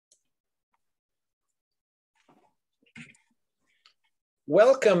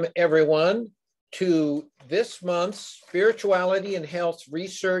Welcome, everyone, to this month's Spirituality and Health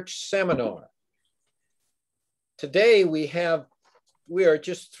Research Seminar. Today, we are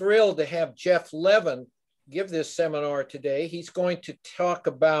just thrilled to have Jeff Levin give this seminar today. He's going to talk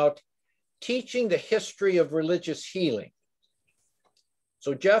about teaching the history of religious healing.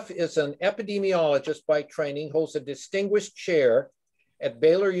 So Jeff is an epidemiologist by training, holds a distinguished chair at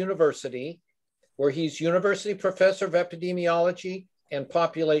Baylor University, where he's University Professor of Epidemiology and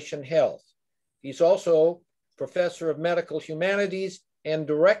Population Health. He's also Professor of Medical Humanities and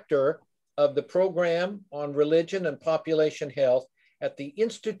Director of the Program on Religion and Population Health at the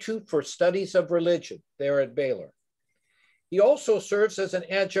Institute for Studies of Religion there at Baylor. He also serves as an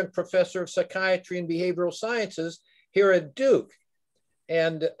adjunct professor of psychiatry and behavioral sciences here at Duke.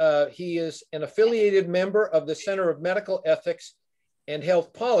 And he is an affiliated member of the Center of Medical Ethics and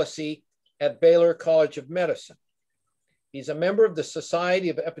Health Policy at Baylor College of Medicine. He's a member of the Society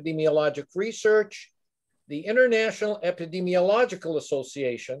of Epidemiologic Research, the International Epidemiological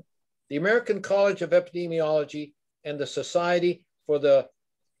Association, the American College of Epidemiology, and the Society for the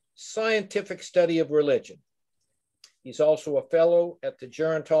Scientific Study of Religion. He's also a fellow at the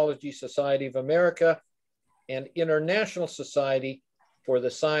Gerontology Society of America and International Society for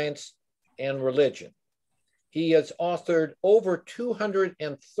the Science and Religion. He has authored over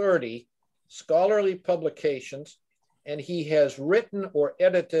 230 scholarly publications, and he has written or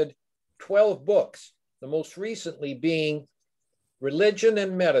edited 12 books, the most recently being Religion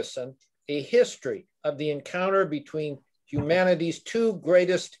and Medicine, a History of the Encounter Between Humanity's Two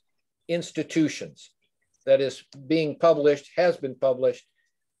Greatest Institutions. That is being published, has been published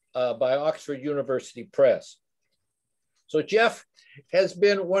by Oxford University Press. So Jeff has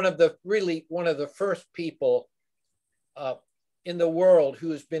been one of the first people in the world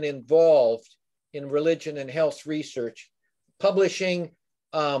who has been involved in religion and health research, publishing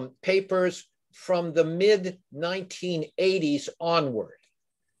papers from the mid-1980s onward,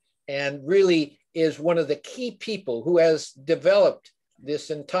 and really is one of the key people who has developed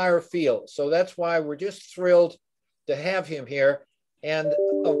this entire field. So that's why we're just thrilled to have him here. And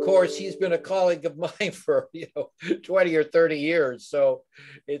of course, he's been a colleague of mine for 20 or 30 years. So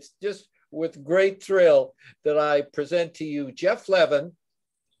it's just with great thrill that I present to you Jeff Levin.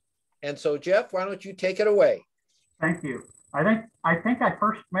 And so, Jeff, why don't you take it away? Thank you. I think I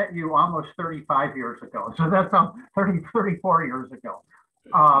first met you almost 35 years ago. So that's 34 years ago.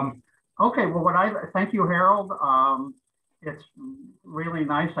 Okay, well, thank you, Harold. It's really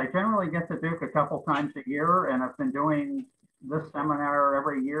nice. I generally get to Duke a couple times a year, and I've been doing this seminar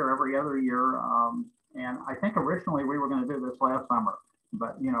every other year. And I think originally we were going to do this last summer,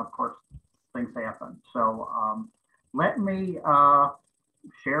 but of course, things happen. So let me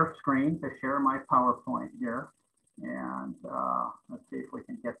share screen to share my PowerPoint here. And let's see if we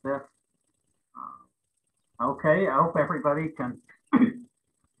can get this. Okay, I hope everybody can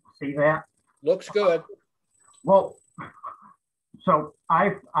see that. Looks good. Well, so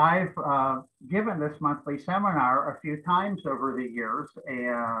I've given this monthly seminar a few times over the years,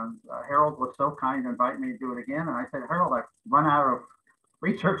 and Harold was so kind to invite me to do it again. And I said, Harold, I've run out of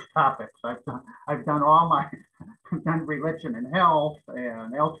research topics. I've done religion and health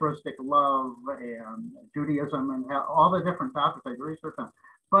and altruistic love and Judaism and all the different topics I do research on.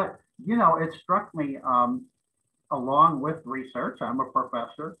 But it struck me, along with research, I'm a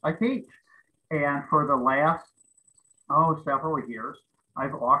professor, I teach, and for the last several years,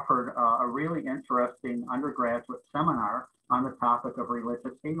 I've offered a really interesting undergraduate seminar on the topic of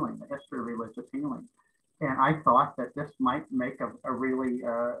religious healing, the history of religious healing. And I thought that this might make a really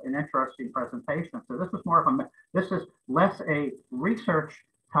an interesting presentation. So this is less a research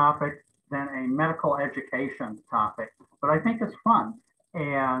topic than a medical education topic, but I think it's fun.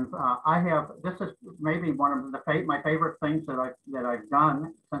 And this is maybe one of my favorite things that I've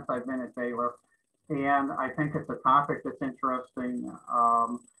done since I've been at Baylor. And I think it's a topic that's interesting.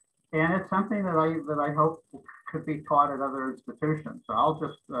 And it's something that I hope could be taught at other institutions. So I'll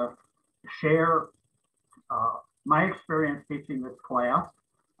just share my experience teaching this class.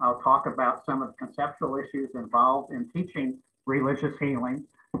 I'll talk about some of the conceptual issues involved in teaching religious healing,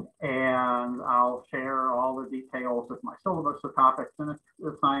 and I'll share all the details of my syllabus, the topics and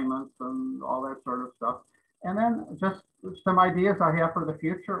assignments and all that sort of stuff. And then just some ideas I have for the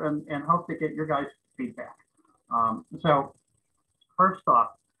future, and hope to get your guys' feedback. So first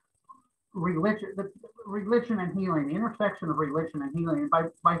off, religion and healing, the intersection of religion and healing.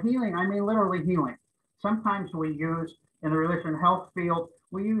 And by healing, I mean literally healing. Sometimes we use, in the religion and health field,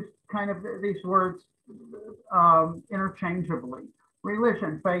 we use kind of these words interchangeably.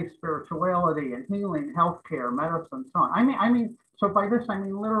 religion, faith, spirituality, and healing, healthcare, medicine, so on. So by this I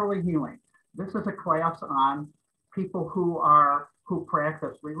mean literally healing. This is a class on people who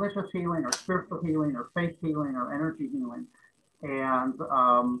practice religious healing or spiritual healing or faith healing or energy healing, and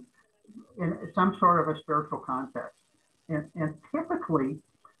in some sort of a spiritual context. And typically,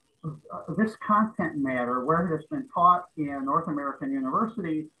 this content matter, where it has been taught in North American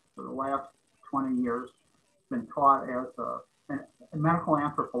universities for the last 20 years, been taught as a medical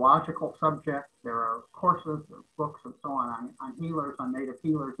anthropological subject. There are courses, there are books, and so on healers, on native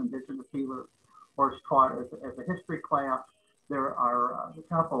healers, indigenous healers, or it's taught as a history class. There are a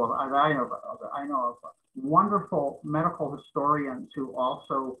couple of, I know of wonderful medical historians who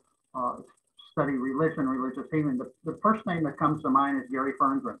also study religion, religious healing. The first name that comes to mind is Gary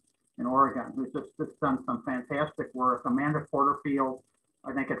Ferngren in Oregon, who's just done some fantastic work. Amanda Porterfield,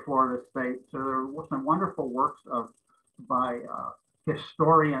 I think at Florida State. So there were some wonderful works by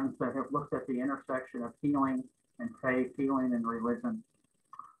historians that have looked at the intersection of healing and faith, healing and religion.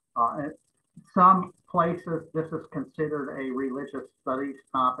 Some places this is considered a religious studies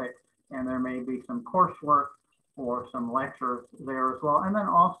topic, and there may be some coursework or some lectures there as well. And then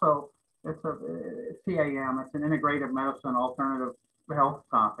also it's a CAM, it's an integrative medicine alternative health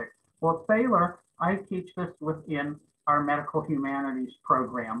topic. Well, at Baylor, I teach this within our Medical Humanities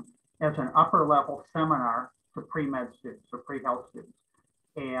Program as an upper level seminar to pre-med students or pre-health students.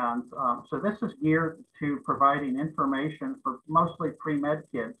 And so this is geared to providing information for mostly pre-med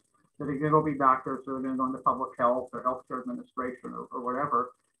kids that are going to be doctors, or are going to go into public health or healthcare administration or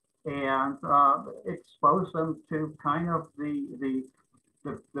whatever, and expose them to kind of the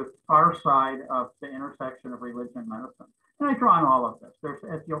far side of the intersection of religion and medicine. And I draw on all of this. There's,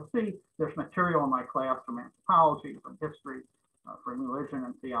 as you'll see, there's material in my class from anthropology, from history, from religion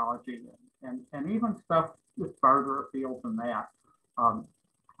and theology, and even stuff that's farther afield than that.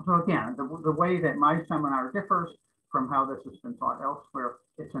 So again, the way that my seminar differs from how this has been taught elsewhere,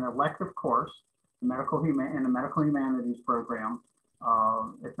 it's an elective course in the Medical Humanities Program.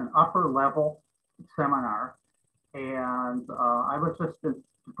 It's an upper level seminar. And I was just, to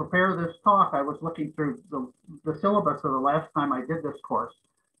prepare this talk, I was looking through the syllabus of the last time I did this course.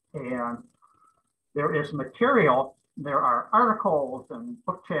 And there is material, there are articles and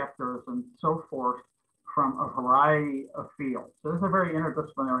book chapters and so forth from a variety of fields. So this is a very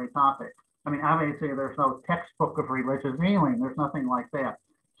interdisciplinary topic. I mean, obviously there's no textbook of religious healing, there's nothing like that.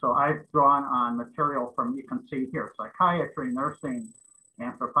 So I've drawn on material from, you can see here, psychiatry, nursing,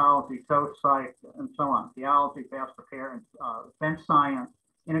 anthropology, psych, and so on, theology, foster care, and bench science,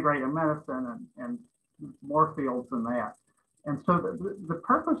 integrative medicine, and more fields than that. And so the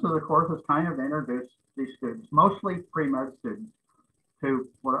purpose of the course is kind of to introduce these students, mostly pre-med students, to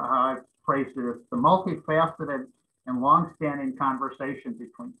what I phrased it as the multifaceted and long-standing conversation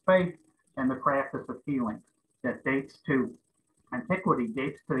between faith and the practice of healing that dates to antiquity,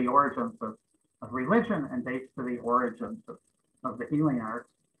 dates to the origins of religion, and dates to the origins of the healing arts.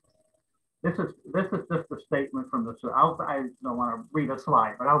 This is just a statement from the. I don't want to read a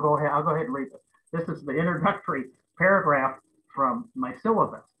slide, but I'll go ahead and read it. This is the introductory paragraph from my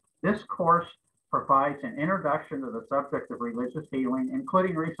syllabus. This course provides an introduction to the subject of religious healing,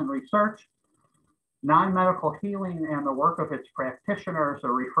 including recent research. Non-medical healing and the work of its practitioners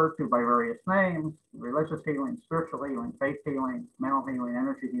are referred to by various names: religious healing, spiritual healing, faith healing, mental healing,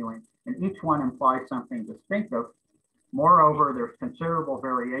 energy healing, and each one implies something distinctive. Moreover, there's considerable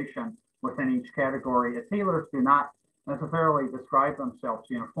variation within each category, as healers do not necessarily describe themselves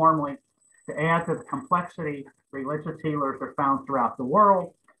uniformly. To add to the complexity, religious healers are found throughout the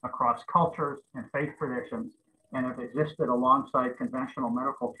world, across cultures and faith traditions, and have existed alongside conventional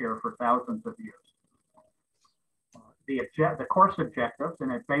medical care for thousands of years. The course objectives,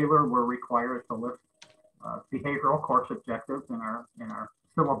 and at Baylor, we're required to list behavioral course objectives in our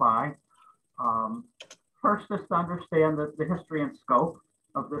syllabi. First, just to understand the history and scope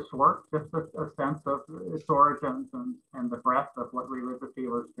of this work, just a sense of its origins and the breadth of what religious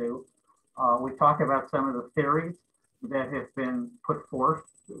healers do. We talk about some of the theories that have been put forth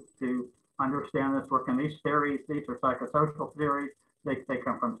to understand this work. And these theories, these are psychosocial theories. They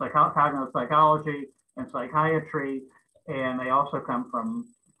come from cognitive psychology and psychiatry, and they also come from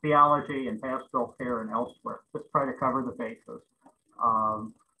theology and pastoral care and elsewhere. Just try to cover the bases.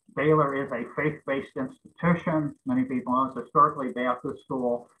 Baylor is a faith-based institution. Many people know it's historically Baptist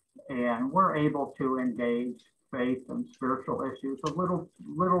school, and we're able to engage faith and spiritual issues a little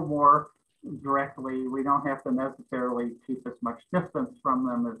more directly. We don't have to necessarily keep as much distance from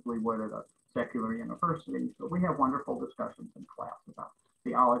them as we would at a secular university. So we have wonderful discussions in class about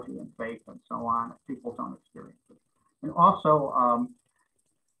theology and faith and so on, people's own experiences. And also,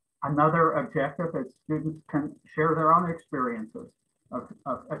 another objective is students can share their own experiences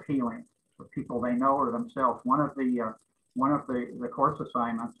of healing with people they know or themselves. One of the course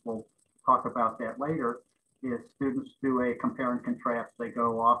assignments, we'll talk about that later, is students do a compare and contrast. They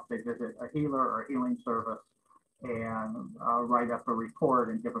go off, they visit a healer or a healing service, and write up a report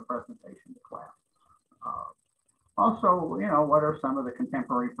and give a presentation to class. Also, you know, what are some of the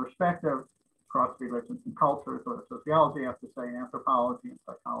contemporary perspectives across religions and cultures? What does sociology have to say, and anthropology and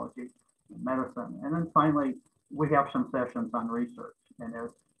psychology and medicine? And then finally, we have some sessions on research. And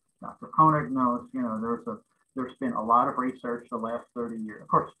as Dr. Koenig knows, you know, there's been a lot of research the last 30 years. Of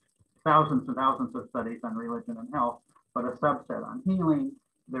course, thousands and thousands of studies on religion and health, but a subset on healing.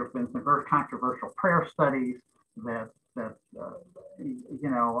 There have been some very controversial prayer studies that you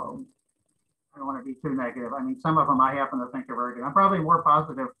know, I don't want to be too negative. I mean, some of them I happen to think are very good. I'm probably more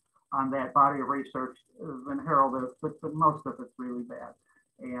positive on that body of research than Harold is, but most of it's really bad.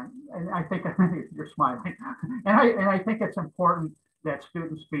 And I think you're smiling. And I think it's important that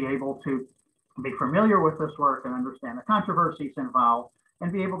students be able to be familiar with this work and understand the controversies involved,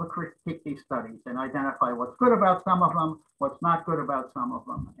 and be able to critique these studies and identify what's good about some of them, what's not good about some of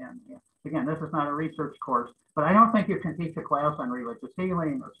them. And again, this is not a research course, but I don't think you can teach a class on religious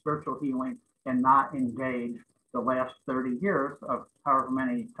healing or spiritual healing and not engage the last 30 years of however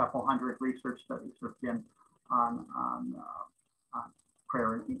many couple hundred research studies have been on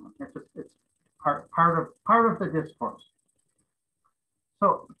prayer and healing. It's part of the discourse.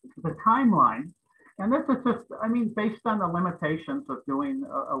 So the timeline, and this is just, I mean, based on the limitations of doing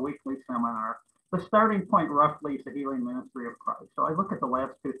a weekly seminar, the starting point roughly is the healing ministry of Christ. So I look at the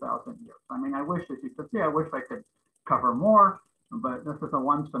last 2,000 years. I mean, I wish, as you could see, I wish I could cover more, but this is a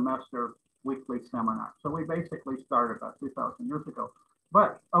one semester weekly seminar. So we basically started about 2,000 years ago.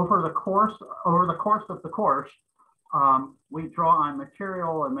 But over the course of the course, we draw on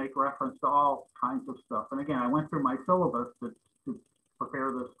material and make reference to all kinds of stuff. And again, I went through my syllabus to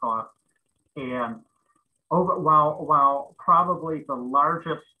prepare this talk, and while probably the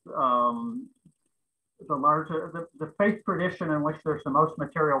faith tradition in which there's the most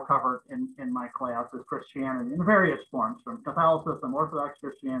material covered in my class is Christianity in various forms, from Catholicism, Orthodox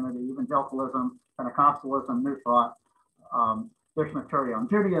Christianity, Evangelicalism, Pentecostalism, New Thought. There's material on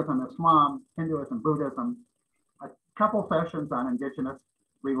Judaism, Islam, Hinduism, Buddhism, a couple sessions on indigenous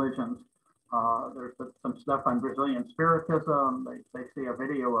religions. There's some stuff on Brazilian Spiritism. They see a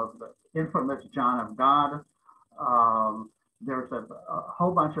video of the infamous John of God. There's a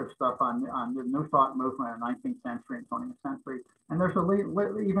whole bunch of stuff on the New Thought movement in the 19th century and 20th century. And there's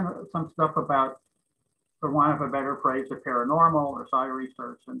even some stuff about, for want of a better phrase, the paranormal or psi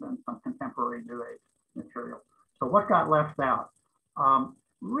research, and then some contemporary New Age material. So what got left out?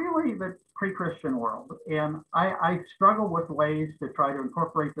 Really the pre-Christian world. And I struggle with ways to try to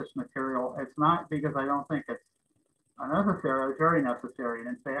incorporate this material. It's not because I don't think it's unnecessary, it's very necessary. And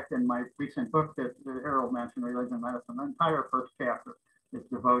in fact, in my recent book that Harold mentioned, Religion and Medicine, the entire first chapter is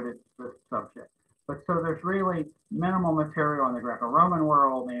devoted to this subject. But so there's really minimal material on the Greco-Roman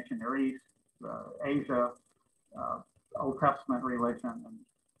world, the ancient Near East, Asia, Old Testament religion, and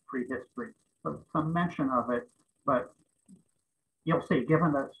prehistory. So some mention of it, but you'll see,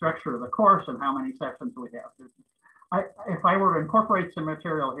 given the structure of the course and how many sessions we have, if I were to incorporate some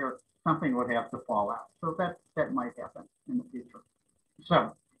material here, something would have to fall out. So that might happen in the future.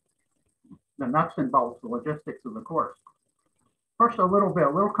 So the nuts and bolts, the logistics of the course. First, a little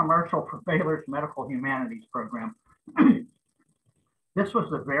commercial for Baylor's Medical Humanities Program. This was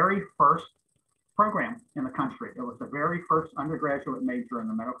the very first program in the country. It was the very first undergraduate major in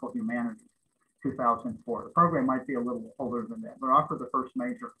the medical humanities. 2004. The program might be a little older than that, but offered the first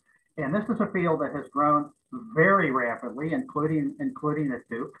major. And this is a field that has grown very rapidly, including at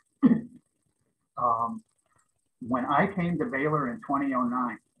Duke. When I came to Baylor in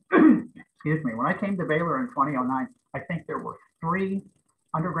 2009, excuse me, when I came to Baylor in 2009, I think there were 3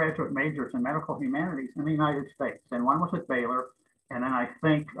 undergraduate majors in medical humanities in the United States, and one was at Baylor. And then I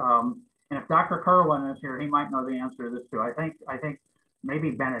think, and if Dr. Kerlin is here, he might know the answer to this too. I think maybe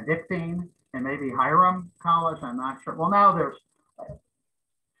Benedictine and maybe Hiram College, I'm not sure. Well, now there's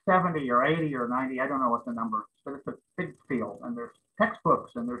 70 or 80 or 90, I don't know what the number is, but it's a big field, and there's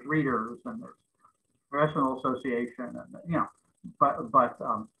textbooks and there's readers and there's professional association, and you know, but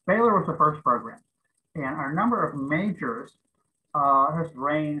Baylor was the first program, and our number of majors has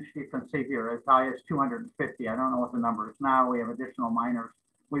ranged, you can see here, as high as 250. I don't know what the number is now. We have additional minors.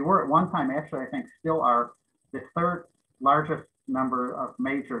 We were at one time, actually, I think still are the 3rd largest number of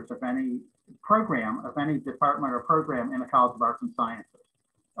majors of any program, of any department or program in the College of Arts and Sciences.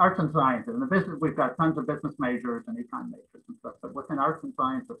 arts and sciences. In the business, we've got tons of business majors and econ majors and stuff, but within arts and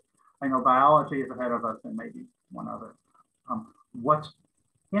sciences, I know biology is ahead of us and maybe one other. What's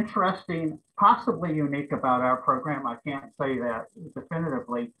interesting, possibly unique about our program, I can't say that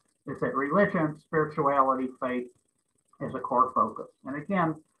definitively, is that religion, spirituality, faith is a core focus. And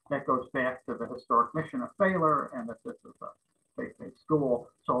again, that goes back to the historic mission of Baylor and that this is a faith-based school.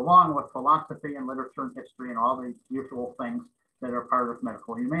 So along with philosophy and literature and history and all the usual things that are part of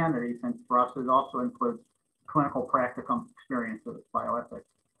medical humanities, and for us it also includes clinical practicum experiences, bioethics,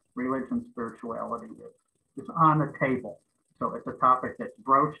 religion, spirituality is on the table. So it's a topic that's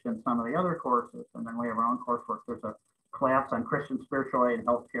broached in some of the other courses, and then we have our own coursework. There's a class on Christian spirituality and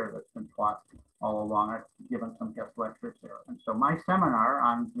healthcare that's been taught all along. I've given some guest lectures there. And so my seminar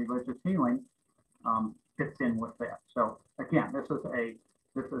on religious healing fits in with that. So again, this is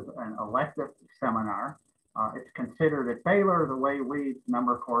an elective seminar. It's considered at Baylor, the way we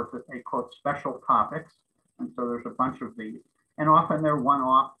number courses, a quote special topics. And so there's a bunch of these. And often they're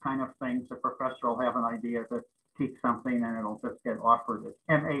one-off kind of things. The professor will have an idea to teach something and it'll just get offered as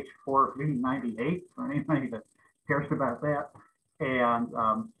MH4V98 for anybody that cares about that. And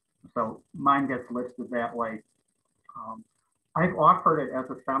so mine gets listed that way. I've offered it as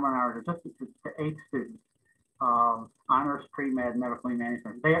a seminar to 8 students, honors, pre-med, medical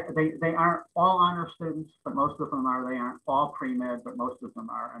management. They aren't all honor students, but most of them are. They aren't all pre-med, but most of them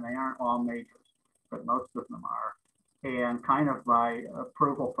are. And they aren't all majors, but most of them are. And kind of by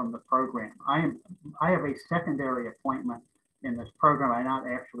approval from the program. I have a secondary appointment in this program. I'm not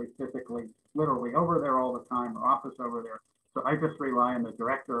actually physically, literally over there all the time, or office over there. So I just rely on the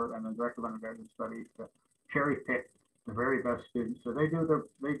director and the director of undergraduate studies to cherry pick the very best students. So they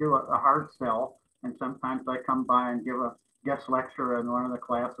do a hard sell, and sometimes I come by and give a guest lecture in one of the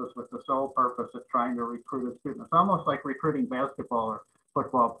classes with the sole purpose of trying to recruit a student. It's almost like recruiting basketball or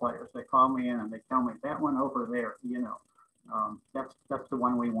football players. They call me in and they tell me that one over there, that's the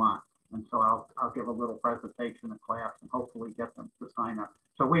one we want. And so I'll give a little presentation in class and hopefully get them to sign up.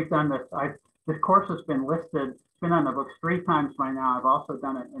 So we've done this. This course has been listed. It's been on the books 3 times by now. I've also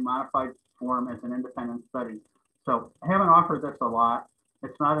done it in modified form as an independent study. So I haven't offered this a lot.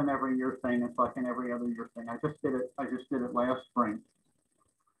 It's not an every year thing. It's like an every other year thing. I just did it last spring.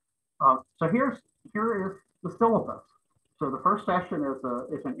 So here is the syllabus. So the first session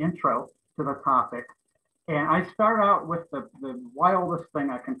is an intro to the topic. And I start out with the wildest thing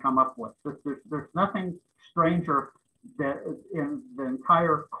I can come up with. There's nothing stranger that in the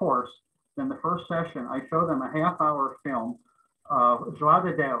entire course than the first session. I show them a half-hour film of Joie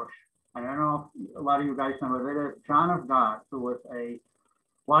de Deus. I don't know if a lot of you guys know who it is. John of God, who was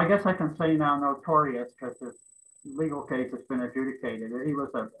well, I guess I can say now notorious because his legal case has been adjudicated. He was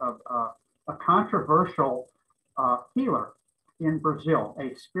a controversial healer in Brazil,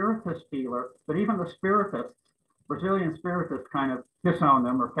 a spiritist healer, but even the spiritists, Brazilian spiritists kind of disowned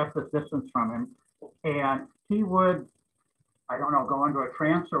him or kept a distance from him. And he would, I don't know, go into a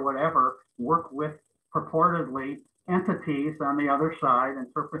trance or whatever, work with purportedly entities on the other side,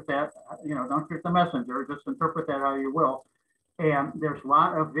 interpret that, don't shoot the messenger, just interpret that how you will. And there's a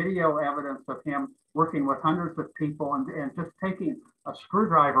lot of video evidence of him working with hundreds of people and just taking a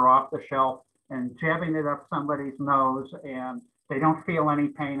screwdriver off the shelf and jabbing it up somebody's nose, and they don't feel any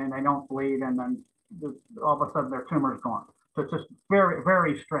pain and they don't bleed, and then all of a sudden their tumor's gone. So it's just very,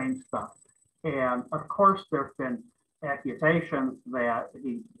 very strange stuff. And of course, there's been accusations that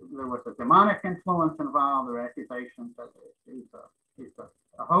there was a demonic influence involved, or accusations that he's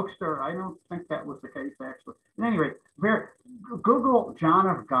a hoaxer. I don't think that was the case, actually. At any rate, Google John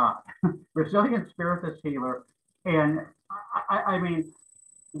of God, Brazilian spiritist healer, and I mean,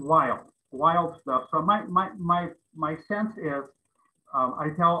 wild stuff. So my sense is, I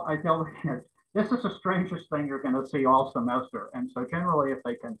tell the kids, this is the strangest thing you're going to see all semester. And so generally, if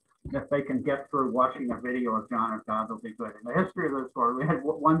they can get through watching a video of John of God, they'll be good. In the history of this course, we had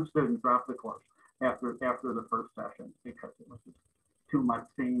one student drop the course after the first session because it was just too much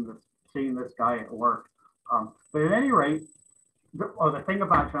seeing this guy at work. But at any rate, the thing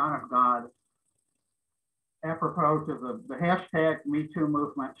about John of God, apropos to the hashtag Me Too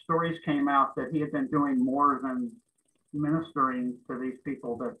movement, stories came out that he had been doing more than ministering to these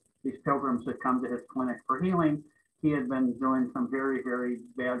people, that these pilgrims that come to his clinic for healing. He had been doing some very, very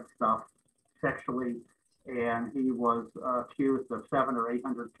bad stuff sexually, and he was accused of 700 or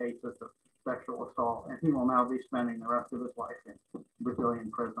 800 cases of sexual assault, and he will now be spending the rest of his life in Brazilian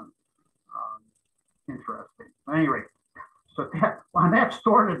prison. Interesting. Anyway, so on that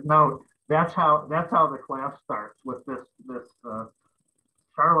sordid note, that's how the class starts with this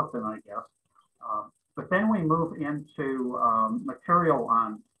charlatan, I guess. But then we move into material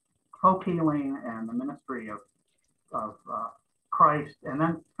on folk healing and the ministry of Christ, and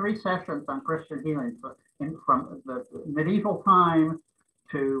then 3 sessions on Christian healing from the medieval time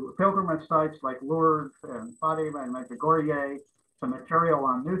to pilgrimage sites like Lourdes and Fatima and Medjugorje, to material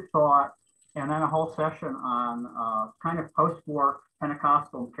on New Thought, and then a whole session on kind of post-war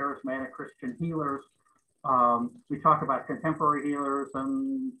Pentecostal and charismatic Christian healers. We talk about contemporary healers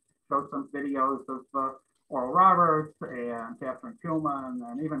and show some videos of Oral Roberts and Catherine Kuhlman,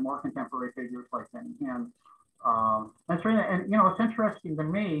 and even more contemporary figures like Benny Hinn. That's really, and you know, it's interesting to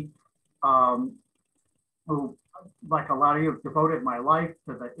me, who, like a lot of you, have devoted my life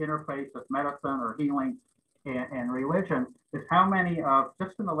to the interface of medicine or healing and religion, is how many of,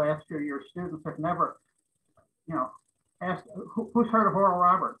 just in the last few years, students have never, you know, asked, who's heard of Oral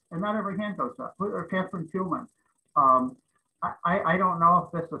Roberts? And not every hand goes up, or Catherine Kuhlman. I don't know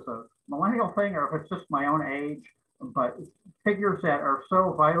if this is a millennial thing or if it's just my own age, but figures that are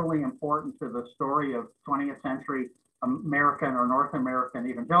so vitally important to the story of 20th century American or North American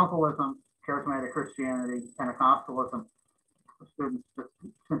evangelicalism, charismatic Christianity, Pentecostalism, students just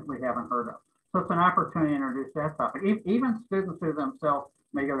simply haven't heard of. So it's an opportunity to introduce that topic. Even students who themselves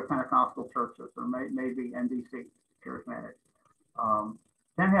may go to Pentecostal churches or may be NDC charismatic.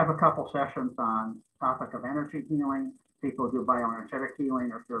 Then have a couple sessions on topic of energy healing. People do bioenergetic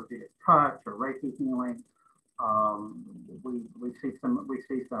healing or therapeutic touch or Reiki healing. We see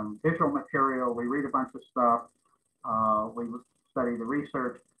some visual material. We read a bunch of stuff. We study the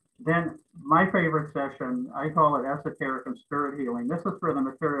research. Then my favorite session, I call it esoteric and spirit healing. This is for the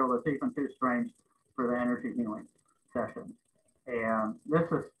material that's even too strange for the energy healing sessions. And this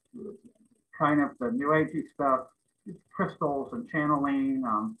is kind of the new agey stuff, crystals and channeling.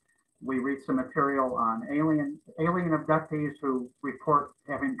 We read some material on alien abductees who report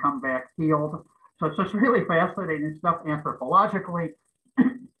having come back healed. So it's just really fascinating stuff anthropologically,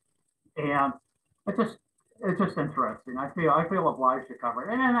 and it's just interesting. I feel obliged to cover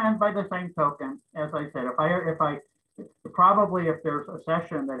it. And by the same token, as I said, if there's a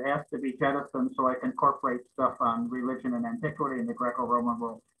session that has to be jettisoned so I can incorporate stuff on religion and antiquity in the Greco-Roman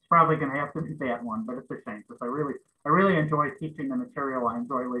world, it's probably going to have to be that one. But it's a shame because I really enjoy teaching the material. I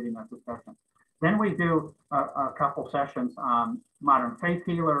enjoy leading that discussion. Then we do a couple sessions on modern faith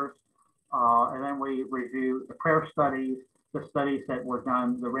healers, and then we review the prayer studies, the studies that were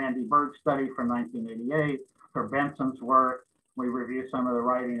done, the Randy Bird study from 1988, for Benson's work. We review some of the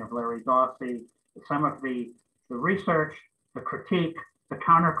writing of Larry Dawsey, some of the research, the critique, the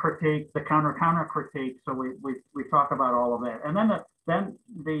counter-critique, the counter-critique. So we talk about all of that. And then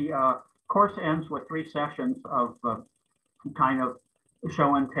the course ends with 3 sessions of kind of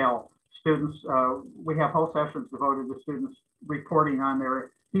show and tell. Students, we have whole sessions devoted to students reporting on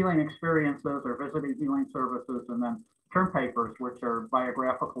their healing experiences or visiting healing services, and then term papers, which are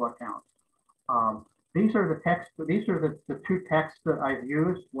biographical accounts. These are the texts. These are the 2 texts that I've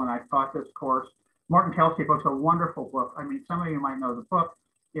used when I taught this course. Martin Kelsey book's a wonderful book. I mean, some of you might know the book.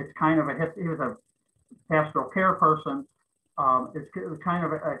 It's kind of he was a pastoral care person. It's kind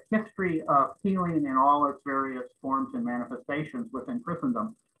of a history of healing in all its various forms and manifestations within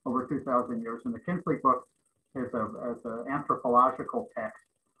Christendom over 2,000 years. And the Kinsley book is an anthropological text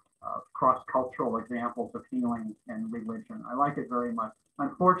of cross-cultural examples of healing and religion. I like it very much.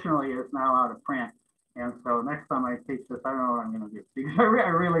 Unfortunately, it's now out of print. And so next time I teach this, I don't know what I'm going to do, because I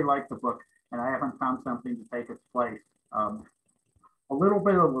really like the book and I haven't found something to take its place. A little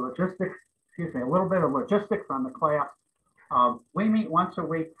bit of logistics on the class. We meet once a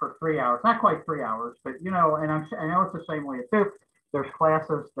week for 3 hours, not quite 3 hours, but you know, and I know it's the same way at Duke. There's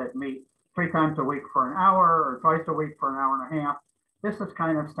classes that meet 3 times a week for an hour or twice a week for an hour and a half. This is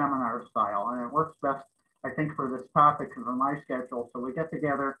kind of seminar style, and it works best, I think, for this topic and for my schedule. So we get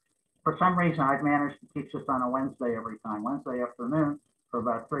together. For some reason, I've managed to teach this on a Wednesday every time, Wednesday afternoon for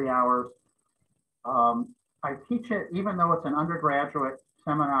about 3 hours. I teach it, even though it's an undergraduate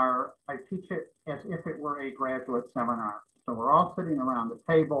seminar, I teach it as if it were a graduate seminar. So we're all sitting around the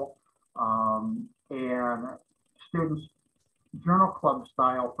table, and students, journal club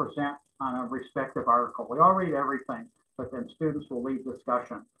style, present on a respective article. We all read everything, but then students will lead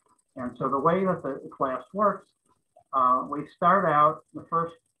discussion. And so the way that the class works, we start out the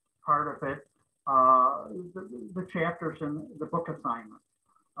first part of it, the chapters in the book assignment,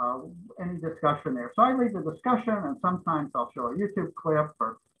 any discussion there. So I lead the discussion, and sometimes I'll show a YouTube clip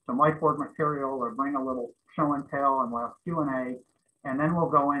or some whiteboard material or bring a little show and tell, and we'll have Q&A, and then we'll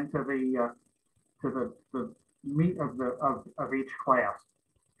go into the meat of each class.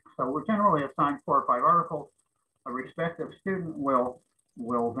 So we're generally assigned 4 or 5 articles. A respective student will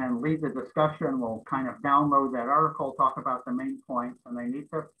will then lead the discussion. We'll kind of download that article, talk about the main points, and they need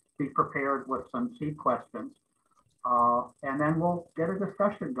to be prepared with some seed questions. And then we'll get a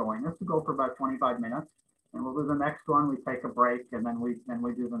discussion going. This will go for about 25 minutes, and we'll do the next one. We take a break, and then we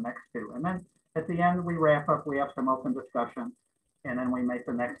do the next two. And then at the end, we wrap up. We have some open discussion, and then we make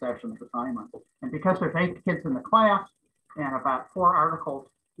the next session's assignment. And because there's 8 kids in the class and about 4 articles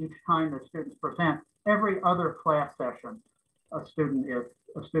each time the students present, every other class session, a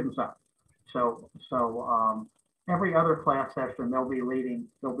student's up. So every other class session, they'll be leading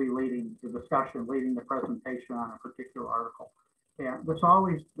the discussion, leading the presentation on a particular article. And this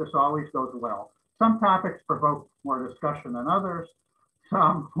always goes well. Some topics provoke more discussion than others.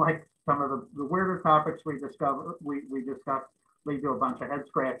 Some, like some of the weirder topics we discuss lead to a bunch of head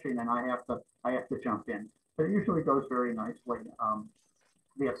scratching, and I have to jump in. But it usually goes very nicely.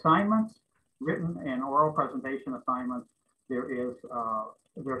 The assignments, written and oral presentation assignments, there's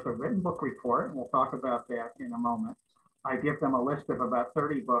a written book report, and we'll talk about that in a moment. I give them a list of about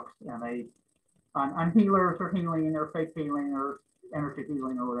 30 books, and they on healers or healing or faith healing or energy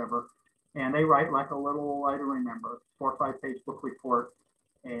healing or whatever, and they write like a little, I don't remember, 4 or 5 page book report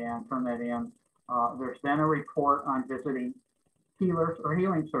and turn that in. There's then a report on visiting healers or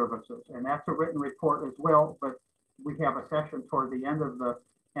healing services, and that's a written report as well. But we have a session toward the end of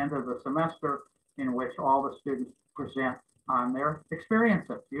the semester in which all the students present on their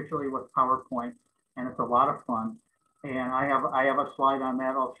experiences, usually with PowerPoint, and it's a lot of fun. And I have a slide on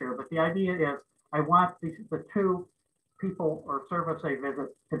that I'll share. But the idea is I want the 2 people or service they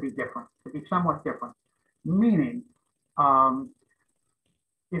visit to be different, to be somewhat different. Meaning,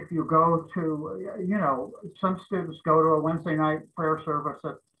 if you go to, some students go to a Wednesday night prayer service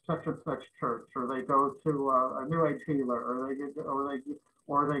at such and such church, or they go to a New Age healer, or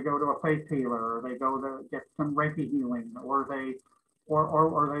they go to a faith healer, or they go to get some Reiki healing, or they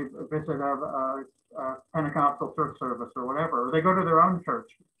visit a Pentecostal church service or whatever, or they go to their own church,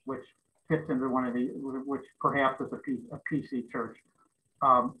 which fits into one of the, which perhaps is a PC church.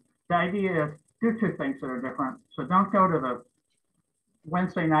 The idea is do 2 things that are different. So don't go to the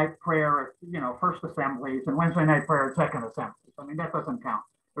Wednesday night prayer at, First Assemblies and Wednesday night prayer at Second Assemblies. I mean, that doesn't count.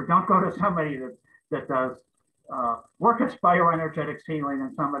 Or don't go to somebody that does work-based bioenergetics healing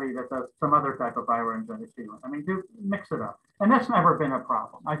and somebody that does some other type of bioenergetics healing. I mean, mix it up. And that's never been a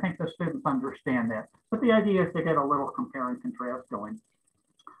problem. I think the students understand that. But the idea is to get a little compare and contrast going.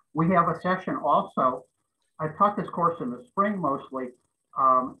 We have a session also. I taught this course in the spring mostly.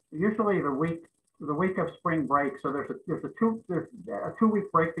 Usually the week of spring break. So there's a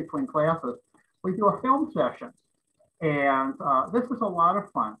 2-week break between classes. We do a film session, and this is a lot of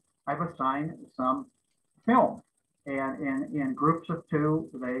fun. I've assigned some film, and in groups of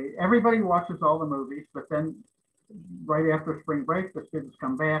 2, everybody watches all the movies, but then right after spring break, the students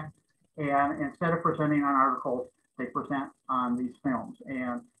come back, and instead of presenting on articles, they present on these films.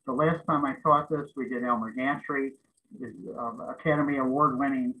 And the last time I taught this, we did Elmer Gantry, Academy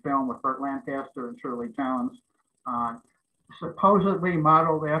Award-winning film with Burt Lancaster and Shirley Jones, supposedly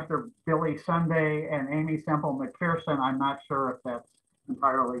modeled after Billy Sunday and Amy Semple McPherson. I'm not sure if that's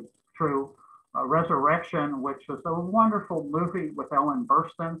entirely true. Resurrection, which was a wonderful movie with Ellen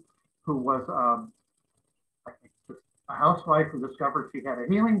Burstyn, who was I think a housewife who discovered she had a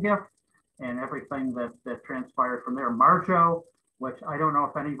healing gift, and everything that transpired from there. Marjo, which I don't know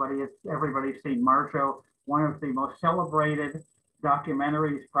if everybody's seen Marjo, one of the most celebrated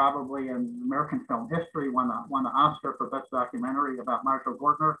documentaries probably in American film history, won the Oscar for Best Documentary about Marjo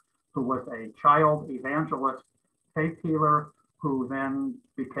Gortner, who was a child evangelist, faith healer, who then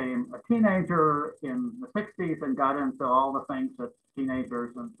became a teenager in the 60s and got into all the things that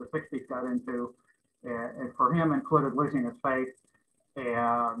teenagers in the 60s got into, and for him included losing his faith.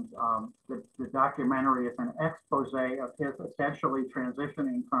 And the documentary is an expose of his essentially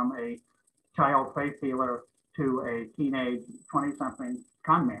transitioning from a child faith healer to a teenage 20-something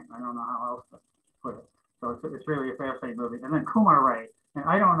con man. I don't know how else to put it. So it's really a fascinating movie. And then Kumar Ray. And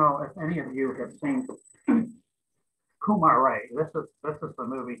I don't know if any of you have seen Kumar Ray. This is the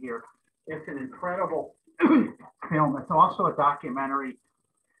movie here. It's an incredible film. It's also a documentary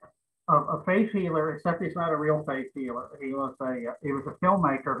of a faith healer, except he's not a real faith healer. He was a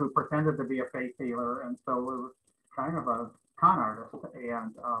filmmaker who pretended to be a faith healer, and so it was kind of a con artist.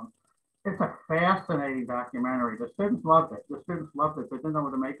 And it's a fascinating documentary. The students loved it. They didn't know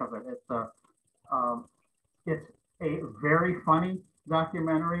what to make of it. It's a very funny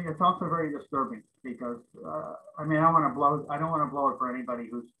documentary. It's also very disturbing because I mean, I don't want to blow it for anybody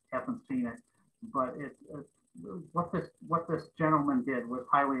who hasn't seen it, but what this gentleman did was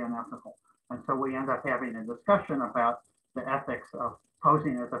highly unethical. And so we end up having a discussion about the ethics of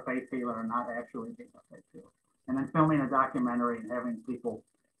posing as a faith healer and not actually being a faith healer. And then filming a documentary and having people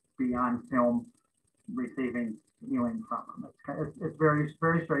be on film receiving healing from them. It's very,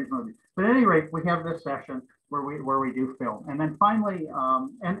 very strange movie. But at any rate, we have this session where we do film. And then finally,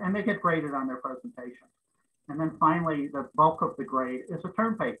 and they get graded on their presentation. And then finally, the bulk of the grade is a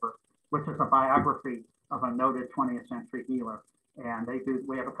term paper, which is a biography of a noted 20th century healer. And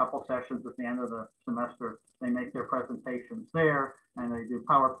we have a couple sessions at the end of the semester. They make their presentations there and they do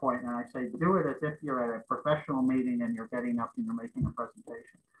PowerPoint. And I say, do it as if you're at a professional meeting and you're getting up and you're making a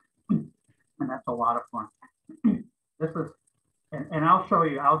presentation. And that's a lot of fun. This is, and I'll show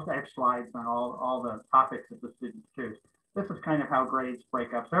you, I'll have slides on all the topics that the students choose. This is kind of how grades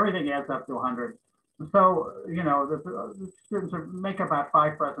break up. So everything adds up to 100. So, you know, the students make about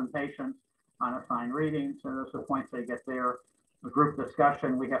 5 presentations on assigned readings, and those are the points they get there. The group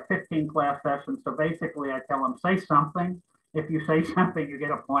discussion, we have 15 class sessions. So basically I tell them, say something. If you say something, you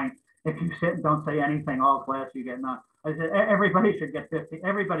get a point. If you sit and don't say anything all class, you get none. I said, everybody should get 50,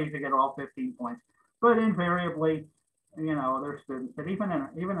 everybody should get all 15 points. But invariably, you know, there's students that even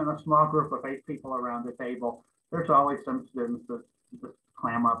in a small group of 8 people around the table, there's always some students that just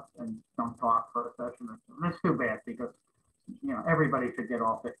clam up and don't talk for a session. And that's too bad because, you know, everybody should get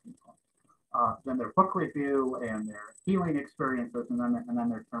all 15 points. Then their book review and their healing experiences, and then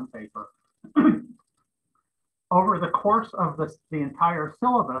their term paper. Over the course of the entire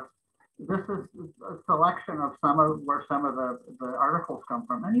syllabus, this is a selection of where some of the articles come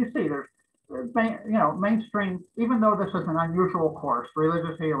from. And you see there's, you know, mainstream, even though this is an unusual course,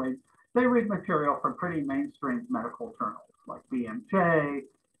 religious healing, they read material from pretty mainstream medical journals like BMJ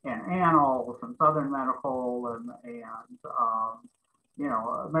and Annals and Southern Medical and you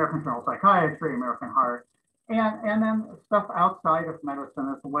know, American Journal of Psychiatry, American Heart, and then stuff outside of medicine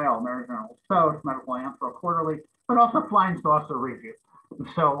as well, American Journal of SOS, Medical Anthro Quarterly, but also Flying Saucer Review.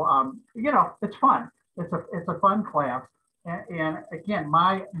 So, you know, it's fun. It's a fun class. And again,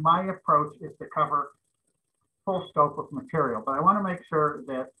 my approach is to cover full scope of material, but I want to make sure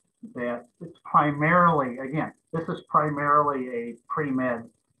that it's primarily, again, this is primarily a pre-med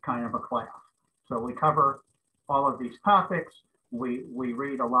kind of a class. So we cover all of these topics. We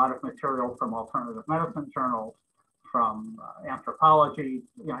read a lot of material from alternative medicine journals, from anthropology,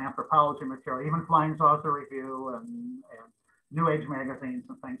 you know, anthropology material, even Flying Saucer Review and New Age magazines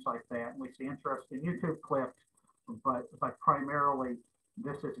and things like that. And we see interesting YouTube clips, but primarily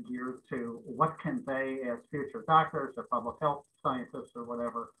this is geared to what can they, as future doctors or public health scientists or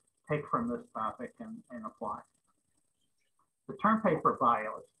whatever, take from this topic and apply. The term paper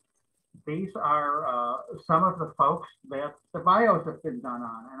bios. These are some of the folks that the bios have been done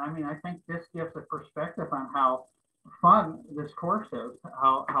on. And I mean, I think this gives a perspective on how fun this course is,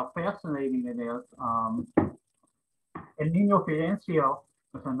 how fascinating it is. And Nino Fidencio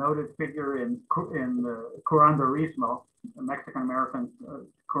was a noted figure in the curanderismo, the Mexican-American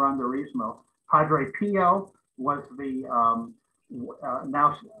curanderismo. Padre Pio was the,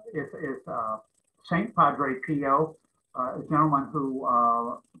 now is Saint Padre Pio, a gentleman who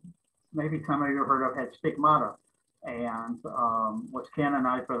maybe some of you heard of, had stigmata and was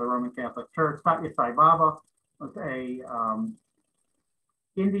canonized by the Roman Catholic Church. Satya Sai Baba was a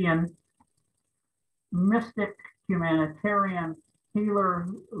Indian mystic, humanitarian, healer,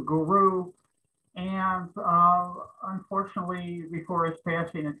 guru, and unfortunately, before his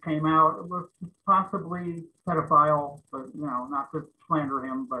passing, it came out, it was possibly pedophile, but you know, not to slander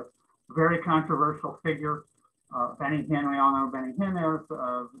him, but very controversial figure. Benny Hinn, we all know Benny Hinn is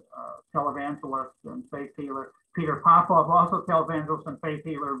televangelist and faith healer. Peter Popoff, also televangelist and faith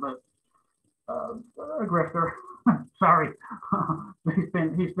healer, but a grifter. Sorry, he's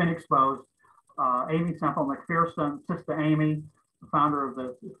been exposed. Amy Semple McPherson, Sister Amy, the founder of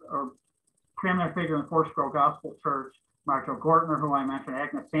the preeminent figure in the Forest Grove Gospel Church. Marshall Gortner, who I mentioned,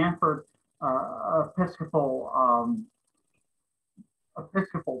 Agnes Sanford, Episcopal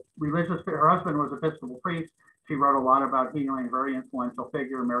religious. Her husband was Episcopal priest. She wrote a lot about healing, very influential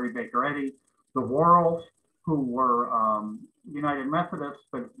figure. Mary Baker Eddy, the Worrells, who were United Methodists,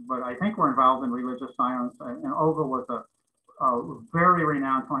 but I think were involved in religious science. And Olga was a very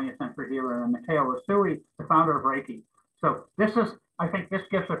renowned 20th century healer, and Mikhail Usui, the founder of Reiki. So this is, I think this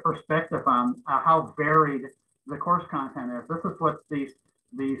gives a perspective on how varied the course content is. This is what these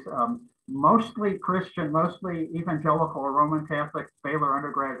mostly Christian, mostly evangelical or Roman Catholic Baylor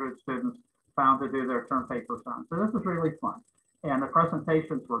undergraduate students found to do their term papers on. So this is really fun. And the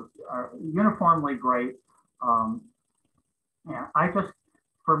presentations were uniformly great. And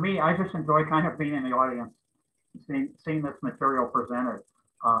for me, I just enjoy kind of being in the audience, seeing this material presented.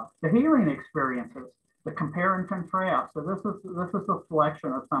 The healing experiences, the compare and contrast. So this is a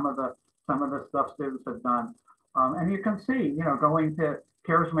selection of some of the stuff students have done, and you can see, going to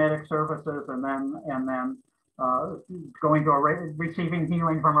charismatic services and then going to receiving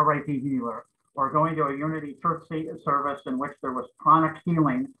healing from a Reiki healer, or going to a Unity Church service in which there was chronic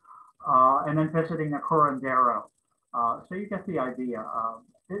healing, and then visiting a curandero. So you get the idea.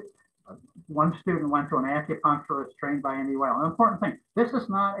 One student went to an acupuncturist trained by Andy Weil. An important thing, this is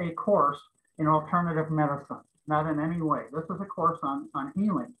not a course in alternative medicine, not in any way. This is a course on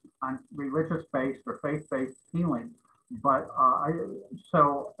healing, on religious-based or faith-based healing. But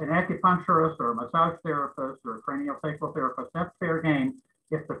so an acupuncturist or a massage therapist or a craniosacral therapist, that's fair game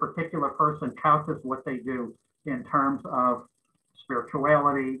if the particular person couches what they do in terms of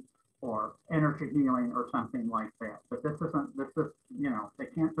spirituality or energy healing or something like that. But this is, they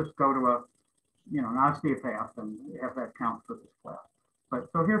can't just go to an osteopath and have that count for this class. But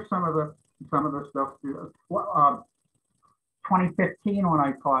so here's some of the stuff. 2015, when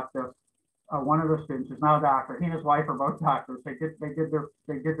I taught this, one of the students is now a doctor. He and his wife are both doctors. They did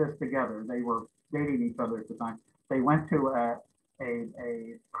this together. They were dating each other at the time. They went to a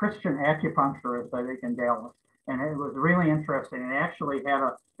Christian acupuncturist, I think, in Dallas, and it was really interesting. And actually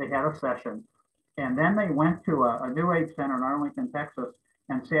they had a session, and then they went to a New Age center in Arlington, Texas,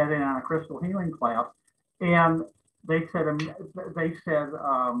 and sat in on a crystal healing class. And they said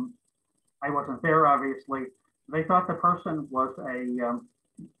I wasn't there, obviously. They thought the person was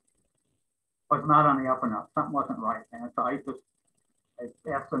not on the up and up. Something wasn't right. And so I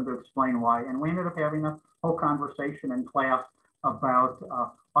asked them to explain why. And we ended up having a whole conversation in class about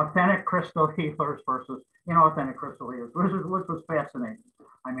authentic crystal healers versus inauthentic crystal healers, which was fascinating.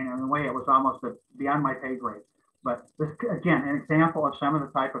 I mean, in a way, it was almost beyond my pay grade. But this, again, an example of some of the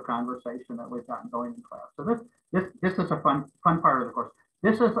type of conversation that we've gotten going in class. So this is a fun part of the course.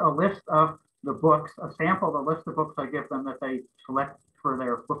 This is a list of the books, a sample of the list of books I give them that they select for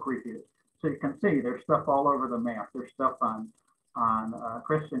their book review. So you can see there's stuff all over the map. There's stuff on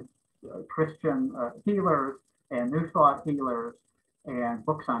Christian healers and New Thought healers, and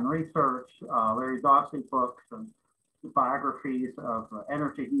books on research, Larry Dawsey books, and biographies of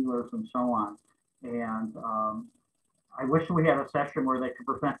energy healers, and so on. And I wish we had a session where they could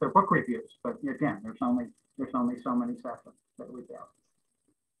present their book reviews, but again, there's only so many sessions that we have.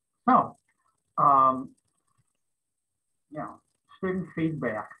 So, student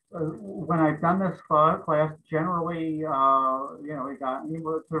feedback. When I've done this class, generally, for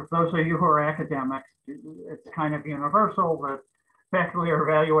those of you who are academics, it's kind of universal that faculty are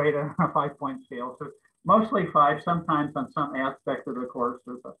evaluated on a 5-point scale. So mostly 5, sometimes on some aspect of the course,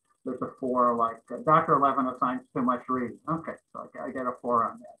 there's a 4, like Dr. Levin assigns too much reading. Okay, so I get a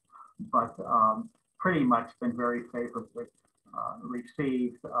 4 on that. But pretty much been very favorably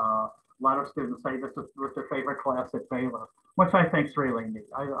received. A lot of students say this was their favorite class at Baylor, which I think is really neat.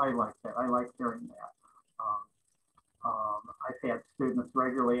 I like that. I like hearing that. I've had students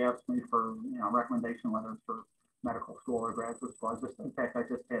regularly ask me for recommendation letters for medical school or graduate school. In fact, I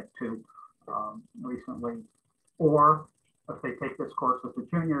just had 2 recently. Or if they take this course as a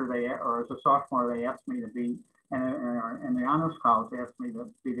junior, or as a sophomore, they ask me to be, and the honors college asked me to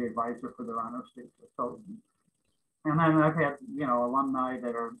be the advisor for their honors thesis. So, and then I've had alumni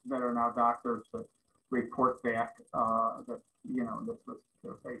that are now doctors that report back that this was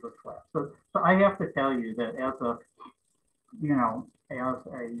their favorite class. So I have to tell you that as a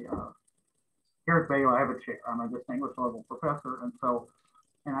here at Baylor, I have a chair. I'm a distinguished level professor,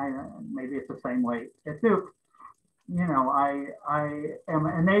 and maybe it's the same way at Duke. I am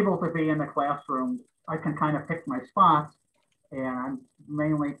enabled to be in the classroom. I can kind of pick my spots, and I'm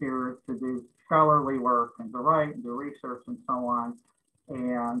mainly here to do scholarly work and to write and do research and so on.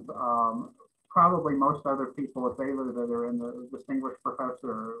 And probably most other people at Baylor that are in the distinguished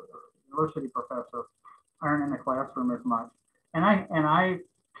professor or university professor aren't in the classroom as much. And I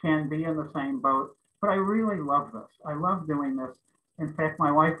can be in the same boat, but I really love this. I love doing this. In fact,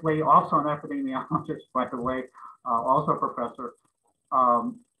 my wife Lee, also an epidemiologist, by the way, also a professor,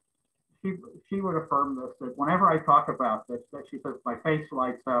 she would affirm this, that whenever I talk about this, that she says my face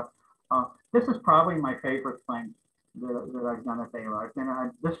lights up. This is probably my favorite thing that I've done at Baylor.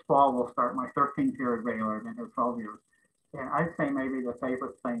 This fall will start my 13th year at Baylor. I've been here 12 years. And I'd say maybe the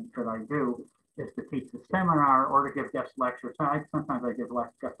favorite thing that I do is to teach a seminar or to give guest lectures. Sometimes I give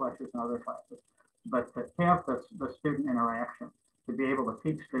guest lectures in other classes, but to have the student interaction, to be able to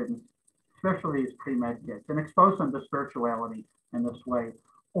teach students, especially these pre-med kids, and expose them to spirituality in this way,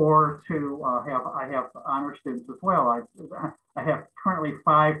 or to I have honor students as well. I have currently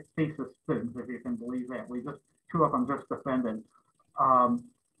 5 thesis students, if you can believe that. 2 of them just defended.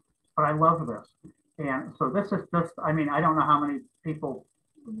 But I love this. And so this is just, I mean, I don't know how many people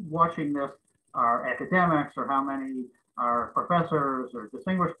watching this are academics or how many are professors or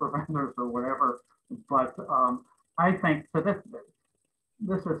distinguished professors or whatever, but I think so.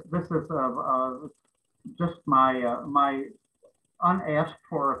 This is just my unasked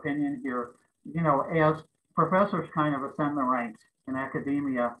for opinion here. You know, as professors kind of ascend the ranks in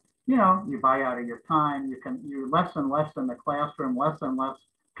academia, you know, you buy out of your time. You're less and less in the classroom, less and less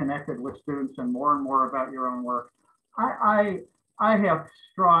connected with students, and more about your own work. I have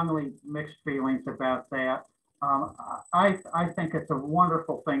strongly mixed feelings about that. I think it's a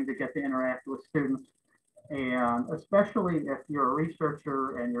wonderful thing to get to interact with students, and especially if you're a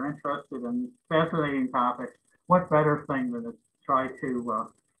researcher and you're interested in fascinating topics, what better thing than to try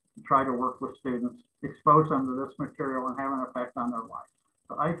to work with students, expose them to this material, and have an effect on their life.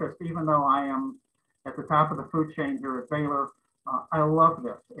 So I just, even though I am at the top of the food chain here at Baylor, I love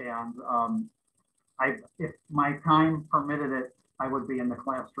this, and if my time permitted it, I would be in the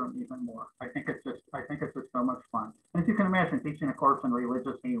classroom even more. I think it's just so much fun. And as you can imagine, teaching a course in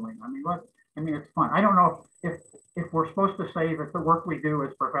religious healing. I mean, it's fun. I don't know if we're supposed to say that the work we do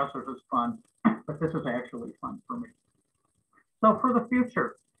as professors is fun, but this is actually fun for me. So for the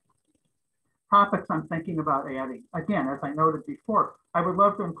future, topics I'm thinking about adding. Again, as I noted before, I would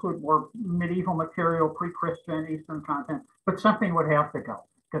love to include more medieval material, pre-Christian, Eastern content, but something would have to go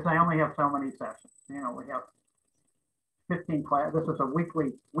because I only have so many sessions. You know, we have 15 class. This is a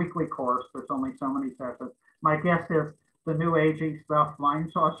weekly course. There's only so many sessions. My guess is the new agey stuff, line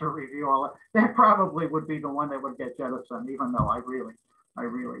saucer review, all that probably would be the one that would get jettisoned, even though I really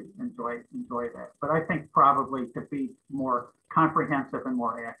enjoy that. But I think probably to be more comprehensive and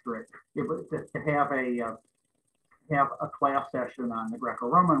more accurate, it would to have a class session on the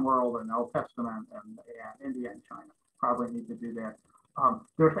Greco-Roman world and the Old Testament and India and China. Probably need to do that.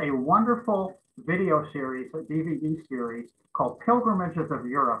 There's a wonderful video series, a DVD series called Pilgrimages of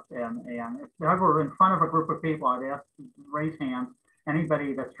Europe. And if I were in front of a group of people, I'd ask to raise hands,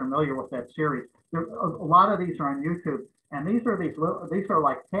 anybody that's familiar with that series. A lot of these are on YouTube. And these are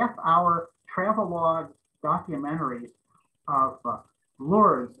like half-hour travelogue documentaries of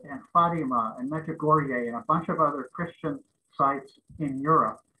Lourdes and Fatima and Medjugorje and a bunch of other Christian sites in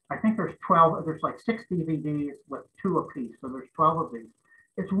Europe. I think there's 12, there's like 6 DVDs with 2 apiece. So there's 12 of these.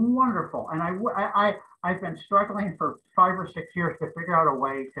 It's wonderful. And I've been struggling for 5 or 6 years to figure out a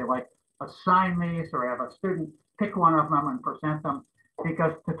way to like assign these or have a student pick one of them and present them,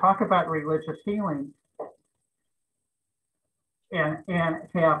 because to talk about religious healing and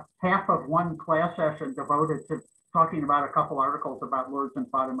have half of one class session devoted to talking about a couple articles about Lourdes and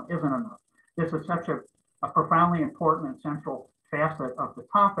Fatima isn't enough. This is such a profoundly important and central facet of the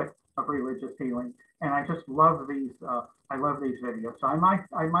topic of religious healing. And I just love these, I love these videos. So I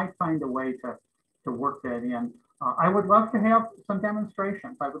might find a way to work that in. I would love to have some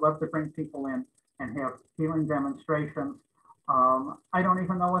demonstrations. I would love to bring people in and have healing demonstrations. I don't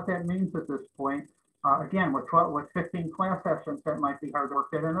even know what that means at this point. Again, with 15 class sessions, that might be hard to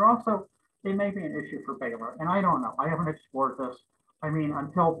work at. And they may be an issue for Baylor. And I don't know. I haven't explored this. I mean,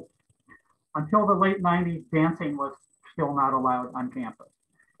 until the late 90s, dancing was still not allowed on campus.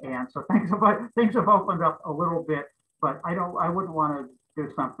 And so things have opened up a little bit, but I wouldn't want to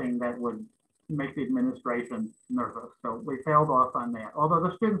do something that would make the administration nervous. So we failed off on that. Although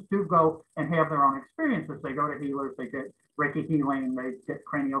the students do go and have their own experiences. They go to healers, they get Reiki healing, they get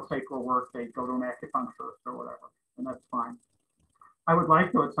cranial sacral work, they go to an acupuncturist or whatever, and that's fine. I would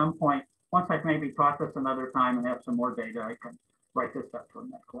like to at some point, once I've maybe taught this another time and have some more data, I can write this up for a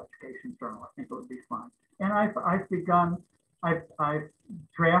medical education journal. I think it would be fun. And I've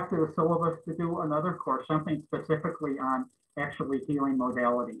drafted a syllabus to do another course, something specifically on actually healing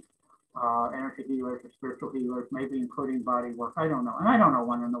modalities, energy healers or spiritual healers, maybe including body work. I don't know. And I don't know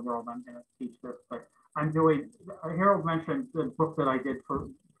when in the world I'm going to teach this, but I'm doing, Harold mentioned the book that I did for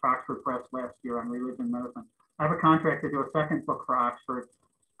Oxford Press last year on religion medicine. I have a contract to do a second book for Oxford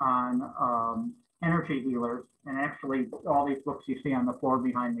on energy healers. And actually all these books you see on the floor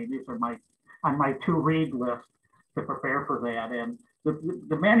behind me, these are on my to-read list to prepare for that. And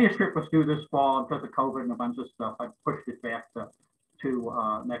the manuscript was due this fall because of COVID and a bunch of stuff. I pushed it back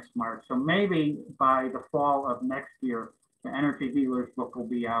to next March. So maybe by the fall of next year, the energy healers book will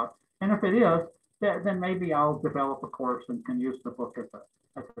be out. And if it is, then maybe I'll develop a course and can use the book as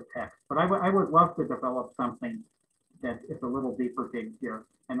a text. But I would love to develop something that is a little deeper dig here.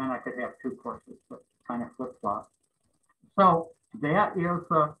 And then I could have 2 courses that kind of flip-flop. So that's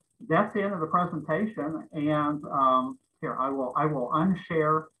the end of the presentation. And here I will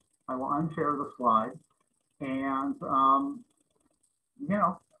unshare the slide. And you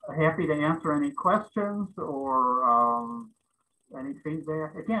know, happy to answer any questions or any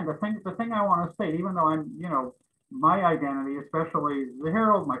feedback. Again, the thing I want to state, even though I'm, my identity, especially the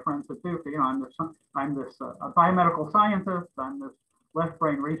Herald, my friends at Duke, I'm this biomedical scientist, I'm this left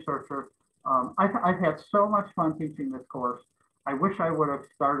brain researcher. I've had so much fun teaching this course. I wish I would have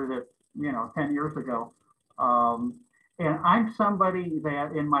started it, 10 years ago. And I'm somebody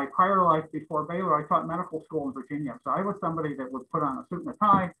that in my prior life before Baylor, I taught medical school in Virginia. So I was somebody that would put on a suit and a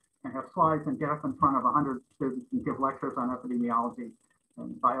tie and have slides and get up in front of 100 students and give lectures on epidemiology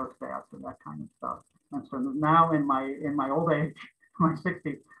and biostats and that kind of stuff. And so now in my old age, my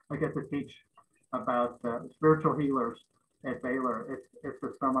 60s, I get to teach about spiritual healers at Baylor. It's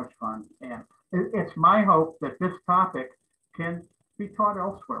just so much fun. And it's my hope that this topic can be taught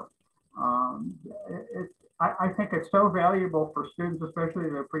elsewhere. I think it's so valuable for students, especially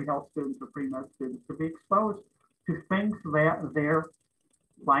the pre-health students or pre-med students, to be exposed to things that their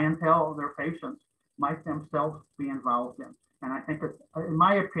clientele, their patients might themselves be involved in. And I think it's, in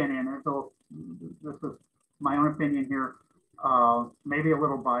my opinion, and so this is my own opinion here, maybe a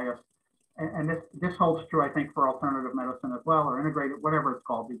little biased, and this holds true, I think, for alternative medicine as well, or integrated, whatever it's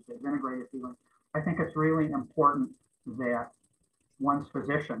called these days, integrated healing. I think it's really important that one's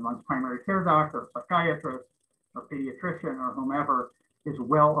physician, one's primary care doctor, psychiatrist, or pediatrician, or whomever is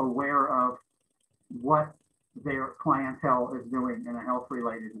well aware of what their clientele is doing in a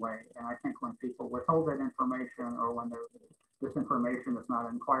health-related way. And I think when people withhold that information, or when this information is not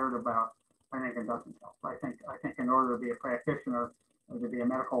inquired about, I think it doesn't help. I think in order to be a practitioner, or to be a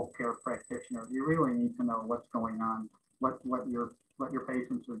medical care practitioner, you really need to know what's going on, what your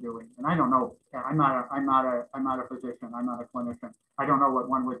patients are doing. And I don't know. I'm not a physician. I'm not a clinician. I don't know what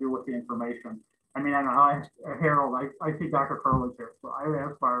one would do with the information. I mean, I don't know. Harold, I see Dr. Curley's here, so I would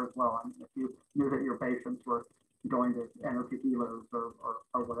ask for as well. I mean, if you knew that your patients were going to energy healers or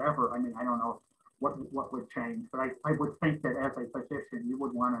whatever, I mean, I don't know what would change, but I would think that as a physician, you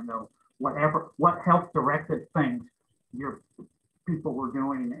would want to know what health-directed things your people were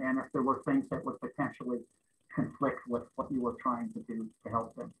doing, and if there were things that would potentially conflict with what you were trying to do to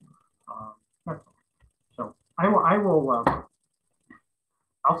help them. So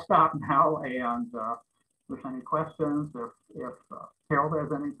I'll stop now, and if there's any questions, if Harold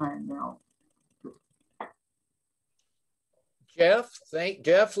has anything,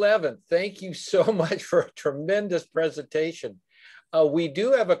 Jeff Levin, thank you so much for a tremendous presentation. We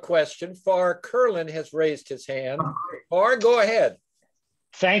do have a question. Far Curlin has raised his hand. Far, go ahead.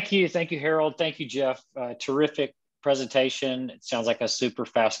 Thank you, Harold. Thank you, Jeff. Terrific presentation. It sounds like a super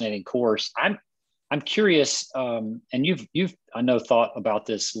fascinating course. I'm curious, and you've I know thought about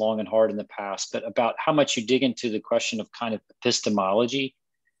this long and hard in the past, but about how much you dig into the question of kind of epistemology.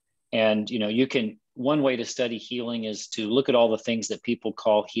 And one way to study healing is to look at all the things that people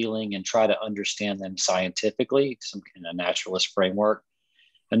call healing and try to understand them scientifically, some kind of naturalist framework.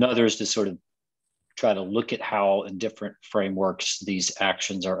 Another is to sort of try to look at how in different frameworks these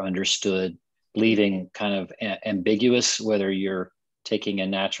actions are understood, leaving kind of ambiguous whether you're taking a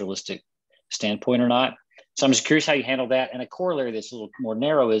naturalistic standpoint or not. So I'm just curious how you handle that. And a corollary that's a little more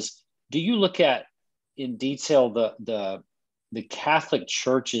narrow is, do you look at in detail the Catholic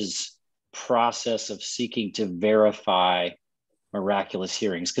Church's process of seeking to verify miraculous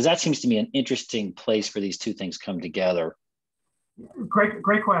healings? Because that seems to me an interesting place for these two things come together.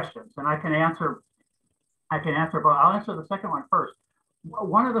 Great questions, and I can answer both. I'll answer the second one first.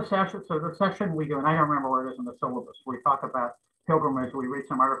 One of the sessions, so the session we do, and I don't remember where it is in the syllabus, we talk about pilgrimage. We read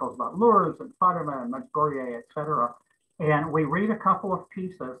some articles about Lourdes and Fatima and Medjugorje, etc. And we read a couple of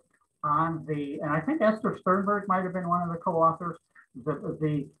pieces on and I think Esther Sternberg might have been one of the co-authors,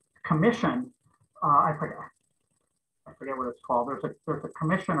 the commission, I forget what it's called. There's a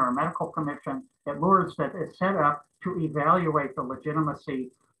commission, or a medical commission at Lourdes, that is set up to evaluate the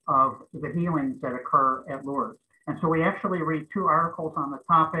legitimacy of the healings that occur at Lourdes. And so we actually read 2 articles on the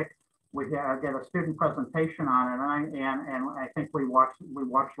topic. We get a student presentation on it, and I think we watched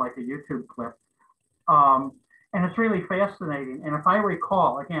like a YouTube clip. And it's really fascinating. And if I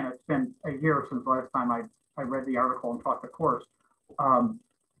recall, again, it's been a year since the last time I read the article and taught the course.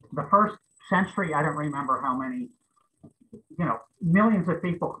 The first century, I don't remember how many, millions of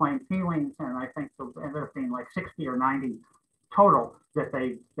people claimed healings, and I think there ended up being like 60 or 90 total that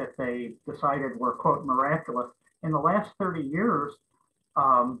they decided were, quote, miraculous. In the last 30 years,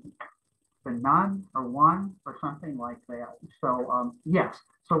 none or one or something like that. So yes,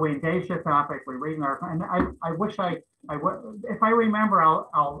 so we engaged the topic, we read our, and I wish I would, if I remember,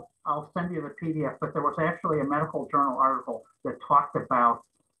 I'll send you the PDF, but there was actually a medical journal article that talked about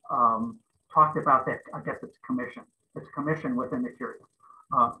that. I guess it's commission within the curious.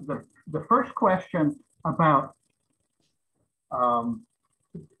 The first question about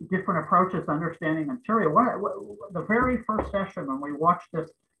different approaches to understanding material. The very first session when we watched this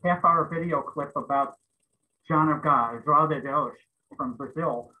half-hour video clip about John of God, João de Deus from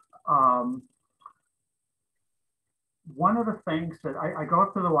Brazil, one of the things that I go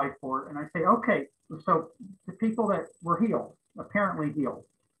up to the whiteboard and I say, okay, so the people that were healed, apparently healed,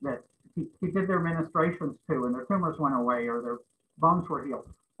 that he did their ministrations to and their tumors went away or their bones were healed,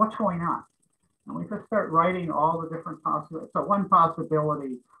 what's going on? And we just start writing all the different possibilities. So one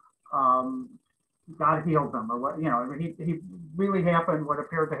possibility, God healed them, or what, you know, he really happened what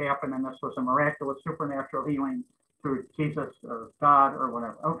appeared to happen, and this was a miraculous supernatural healing through Jesus or God or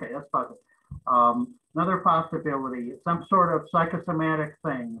whatever. Okay, that's possible. Another possibility, some sort of psychosomatic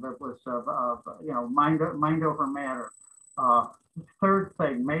thing that was of you know, mind over matter. Third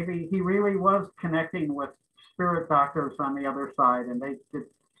thing, maybe he really was connecting with spirit doctors on the other side, and they did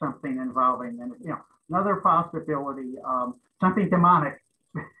something involving, and you know, another possibility, something demonic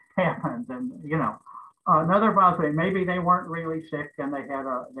happened, and you know, another possibility, maybe they weren't really sick and they had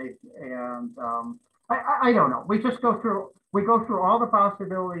I don't know. We just go through all the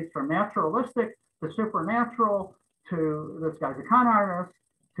possibilities from naturalistic to supernatural to this guy's a con artist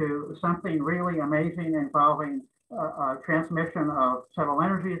to something really amazing involving transmission of subtle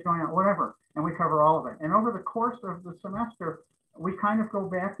energies going on, whatever, and we cover all of it. And over the course of the semester, we kind of go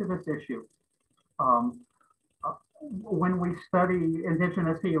back to this issue. When we study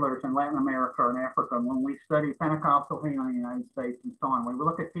indigenous healers in Latin America and Africa, when we study Pentecostal healing in the United States and so on, when we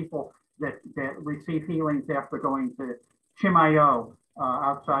look at people that receive healings after going to Chimayo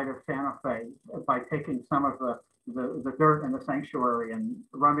outside of Santa Fe by taking some of the dirt in the sanctuary and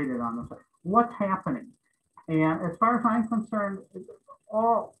rubbing it on them, what's happening? And as far as I'm concerned,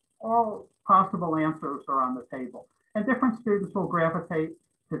 all possible answers are on the table. And different students will gravitate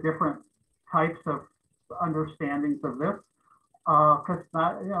to different types of understandings of this, because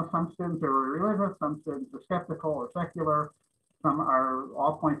some students are religious, some students are skeptical or secular, some are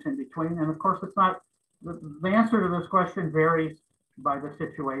all points in between. And of course, it's not, the answer to this question varies by the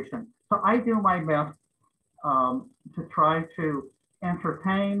situation. So I do my best to try to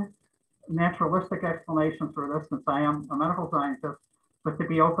entertain naturalistic explanations for this, since I am a medical scientist, but to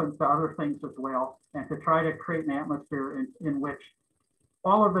be open to other things as well, and to try to create an atmosphere in which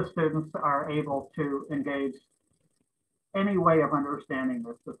all of the students are able to engage any way of understanding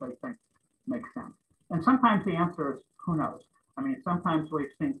this that they think makes sense. And sometimes the answer is, who knows? I mean, sometimes we've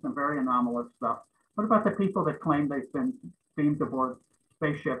seen some very anomalous stuff. What about the people that claim they've been beamed aboard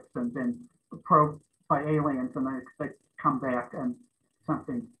spaceships and been probed by aliens, and they come back and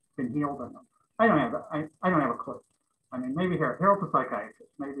something's been healed in them? I don't have a clue. I mean, maybe Harold's a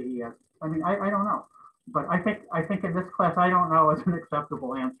psychiatrist. Maybe he has. I mean, I don't know. But I think in this class, I don't know is an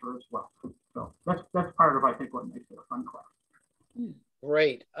acceptable answer as well. So that's part of, I think, what makes it a fun class.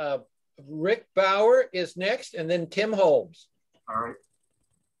 Great. Rick Bauer is next, and then Tim Holmes. All right.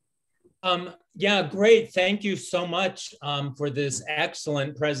 Yeah, great. Thank you so much for this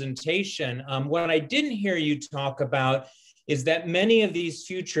excellent presentation. What I didn't hear you talk about is that many of these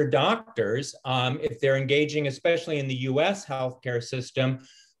future doctors, if they're engaging, especially in the US healthcare system,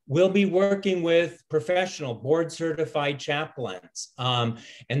 will be working with professional board certified chaplains.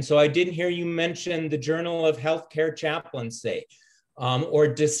 And so I didn't hear you mention the Journal of Healthcare Chaplaincy or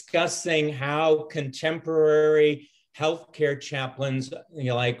discussing how contemporary healthcare chaplains,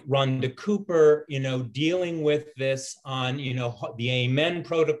 like Rhonda Cooper, dealing with this on, the Amen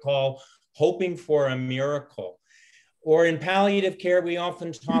protocol, hoping for a miracle. Or in palliative care, we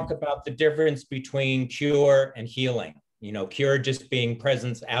often talk about the difference between cure and healing. Cure just being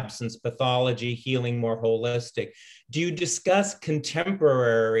presence, absence, pathology, healing more holistic. Do you discuss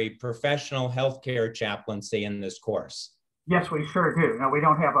contemporary professional healthcare chaplaincy in this course? Yes, we sure do. No, we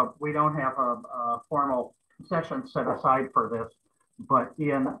don't have a formal session set aside for this, but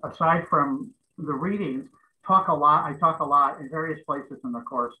aside from the readings, I talk a lot in various places in the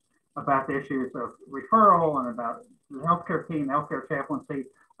course about the issues of referral and about the healthcare team, healthcare chaplaincy.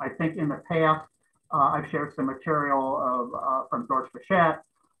 I think in the past, I've shared some material from George Bichette.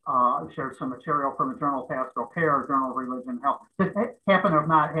 I've shared some material from the Journal of Pastoral Care, Journal of Religion and Health. This happen to have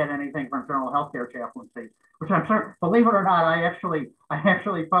not had anything from Journal of Healthcare Chaplaincy, which I'm sure, believe it or not, I actually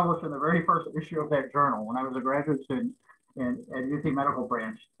published in the very first issue of that journal when I was a graduate student at UT Medical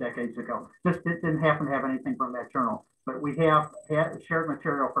Branch decades ago. Just didn't happen to have anything from that journal, but we have shared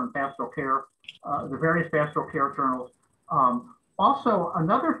material from pastoral care, the various pastoral care journals. Also,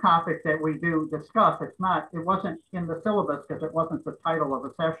 another topic that we do discuss, it wasn't in the syllabus because it wasn't the title of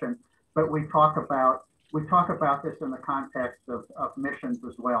the session, but we talk about we talk about this in the context of missions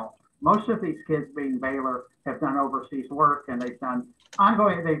as well. Most of these kids being Baylor have done overseas work, and they've done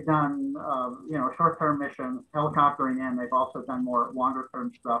short-term missions, helicoptering in. They've also done more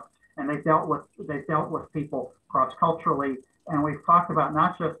longer-term stuff, and they've dealt with people cross-culturally. And we've talked about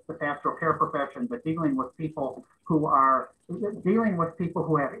not just the pastoral care profession, but dealing with people who have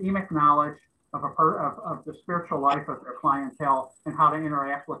emic knowledge of the spiritual life of their clientele, and how to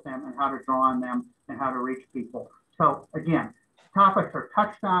interact with them, and how to draw on them, and how to reach people. So again, topics are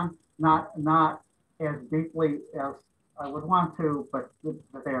touched on, not as deeply as I would want to, but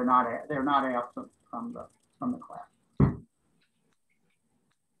they're not absent from the class.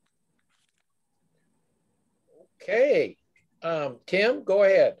 Okay, Tim, go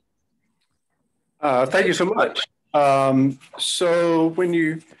ahead. Thank you so much. So when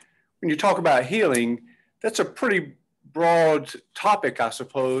you talk about healing, that's a pretty broad topic, I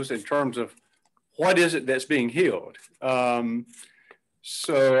suppose, in terms of what is it that's being healed.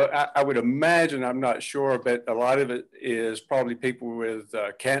 So I would imagine, I'm not sure, but a lot of it is probably people with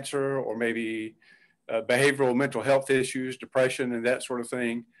cancer, or maybe behavioral mental health issues, depression, and that sort of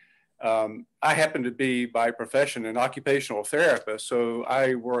thing. I happen to be by profession an occupational therapist, so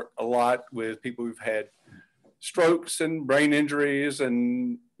I work a lot with people who've had strokes and brain injuries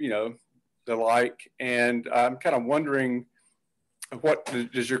and, the like. And I'm kind of wondering, what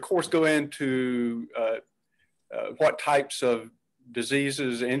does your course go into, what types of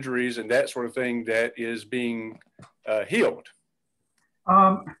diseases, injuries, and that sort of thing that is being healed?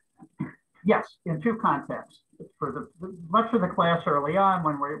 Yes, in two contexts. For much of the class early on,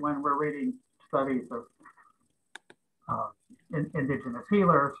 when we're reading studies of indigenous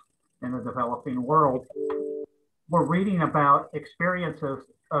healers in the developing world, we're reading about experiences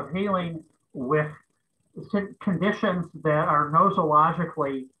of healing with conditions that are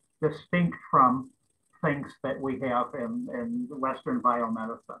nosologically distinct from things that we have in Western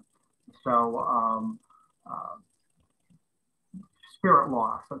biomedicine. So spirit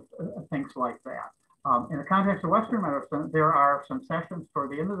loss, things like that. In the context of Western medicine, there are some sessions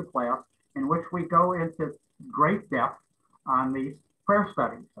toward the end of the class in which we go into great depth on these prayer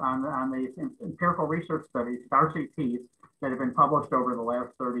studies, on these empirical research studies, RCTs, that have been published over the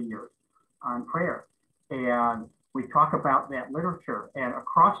last 30 years on prayer. And we talk about that literature, and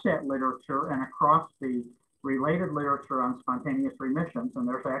across that literature and across the related literature on spontaneous remissions, and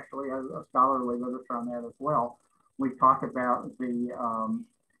there's actually a scholarly literature on that as well. We talk about the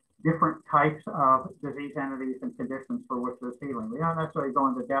different types of disease entities and conditions for which there's healing. We don't necessarily go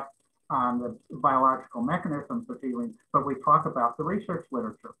into depth on the biological mechanisms of healing, but we talk about the research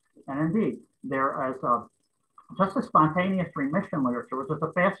literature. And indeed, there is just the spontaneous remission literature, which is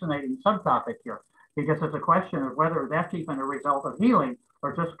a fascinating subtopic here, because it's a question of whether that's even a result of healing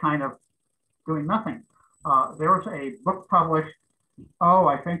or just kind of doing nothing. There was a book published,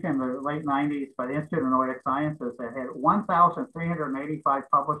 I think in the late 90s, by the Institute of Noetic Sciences, that had 1,385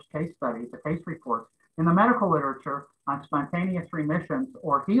 published case studies, the case reports, in the medical literature on spontaneous remissions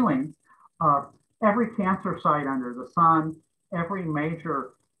or healings of every cancer site under the sun, every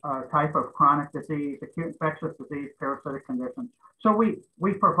major type of chronic disease, acute infectious disease, parasitic conditions. So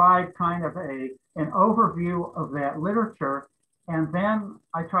we provide kind of an overview of that literature, and then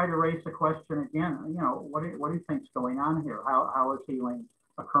I try to raise the question again, what do you think's going on here? How is healing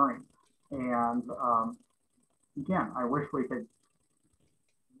occurring? And again, I wish we could,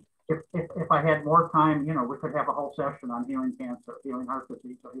 if I had more time, we could have a whole session on healing cancer, healing heart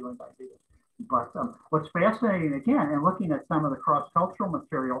disease, or healing diabetes. But what's fascinating, again, in looking at some of the cross-cultural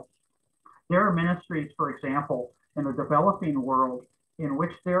material, there are ministries, for example, in the developing world, in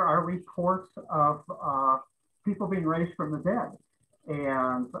which there are reports of people being raised from the dead.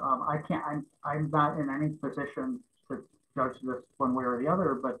 And I'm not in any position to judge this one way or the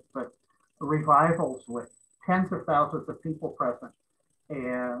other, but revivals with tens of thousands of people present,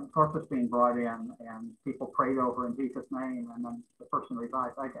 and corpus being brought in, and people prayed over in Jesus' name, and then the person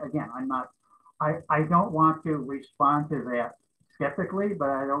revived. I don't want to respond to that skeptically, but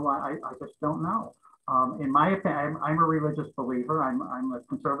I just don't know. In my opinion, I'm a religious believer. I'm a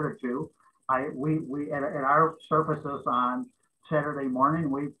conservative Jew. We at our services on Saturday morning,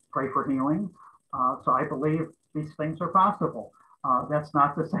 we pray for healing. So I believe these things are possible. That's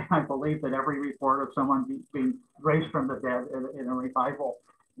not to say I believe that every report of someone being raised from the dead in a revival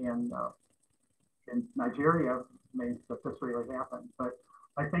in Nigeria means that this really happened. But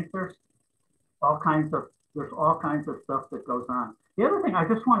I think there's all kinds of stuff that goes on. The other thing I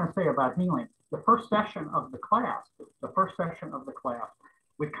just want to say about healing, the first session of the class,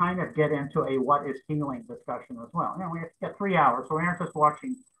 we kind of get into a what is healing discussion as well. We get 3 hours, so we aren't just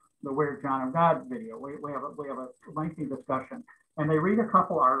watching the Weird John of God video. We have a lengthy discussion, and they read a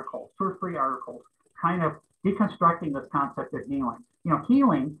couple articles, 2 or 3 articles, kind of deconstructing this concept of healing. You know,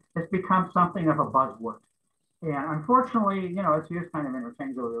 healing has become something of a buzzword. And unfortunately, you know, it's used kind of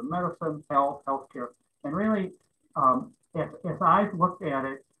interchangeably with medicine, healthcare. And really, as I've looked at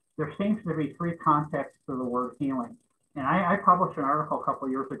it, there seems to be 3 contexts to the word healing. And I published an article a couple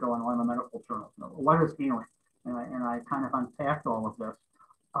of years ago in one of the medical journals. What is healing? And I kind of unpacked all of this.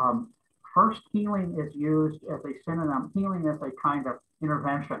 First, healing is used as a synonym. Healing is a kind of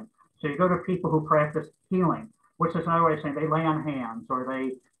intervention. So you go to people who practice healing, which is another way of saying they lay on hands, or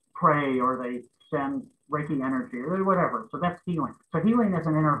they pray, or they send Reiki energy, or whatever. So that's healing. So healing is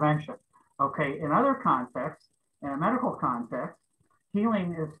an intervention. Okay. In other contexts, in a medical context,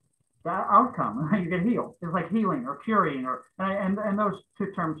 healing is the outcome. You get healed. It's like healing or curing, or and those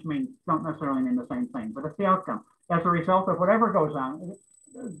 2 terms don't necessarily mean the same thing, but it's the outcome. As a result of whatever goes on,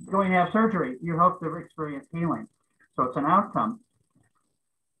 going to have surgery, you hope to experience healing. So it's an outcome.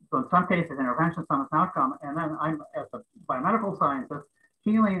 So in some cases, intervention, some is an outcome. And then I'm, as a biomedical scientist,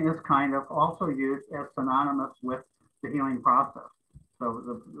 healing is kind of also used as synonymous with the healing process.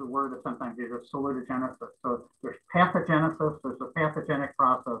 So the word is sometimes used as salutogenesis. So there's pathogenesis, there's a pathogenic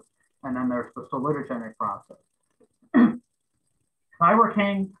process, and then there's the salutogenic process. If I were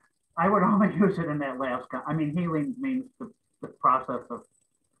king, I would only use it in that last. I mean, healing means the process of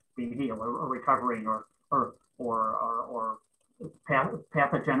being healed, or recovering, or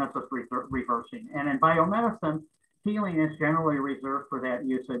pathogenesis reversing. And in biomedicine, healing is generally reserved for that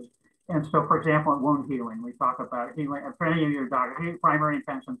usage. And so, for example, in wound healing, we talk about healing for any of your doctors, primary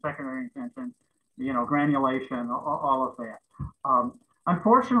intention, secondary intention, you know, granulation, all of that.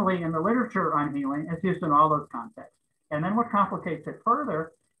 Unfortunately, in the literature on healing, it's used in all those contexts. And then what complicates it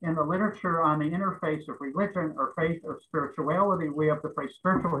further, in the literature on the interface of religion or faith or spirituality, we have the phrase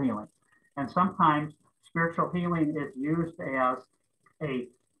spiritual healing. And sometimes spiritual healing is used as a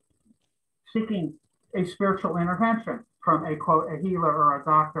seeking a spiritual intervention from a, quote, a healer or a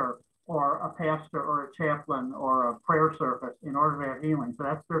doctor or a pastor or a chaplain or a prayer service in order to have healing. So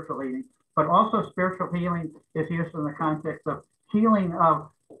that's spiritual healing. But also spiritual healing is used in the context of healing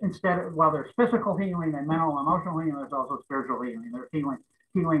of, instead of, well, there's physical healing and mental and emotional healing, there's also spiritual healing. There's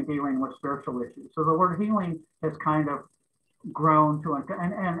dealing with spiritual issues. So the word healing has kind of grown to,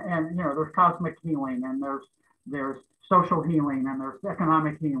 and you know, there's cosmic healing, and there's social healing, and there's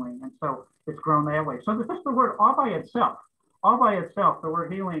economic healing. And so it's grown that way. So just the word all by itself, the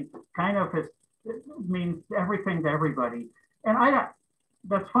word healing kind of means everything to everybody. And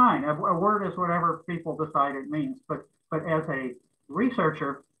that's fine. A word is whatever people decide it means. But as a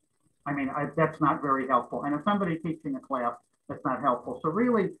researcher, I mean, that's not very helpful. And if somebody teaching a class, that's not helpful. So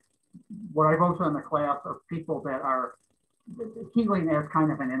really, what I've also in the class are people that are healing as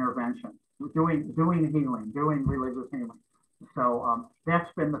kind of an intervention, doing healing, doing religious healing. So that's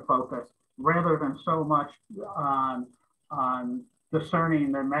been the focus, rather than so much on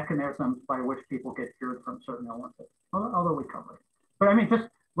discerning the mechanisms by which people get cured from certain illnesses, although we cover it. But I mean, just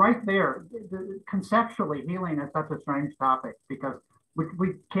right there, conceptually, healing is such a strange topic because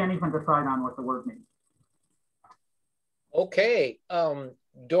we can't even decide on what the word means. Okay,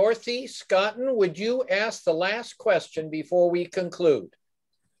 Dorothy Scotton, would you ask the last question before we conclude?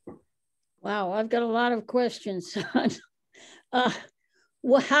 Wow, I've got a lot of questions.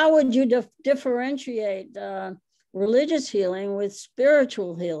 Well, how would you differentiate religious healing with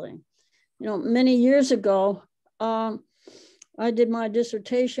spiritual healing? You know, many years ago, I did my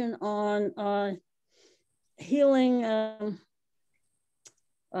dissertation on healing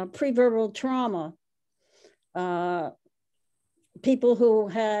preverbal trauma. People who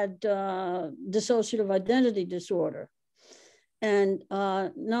had dissociative identity disorder. And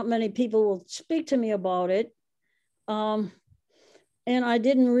not many people will speak to me about it. And I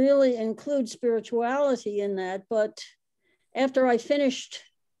didn't really include spirituality in that, but after I finished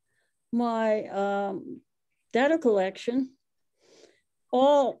my data collection,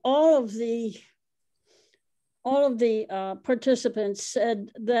 all of the participants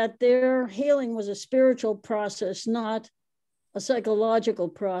said that their healing was a spiritual process, not a psychological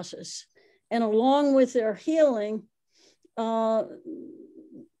process. And along with their healing,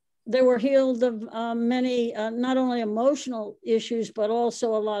 they were healed of many, not only emotional issues, but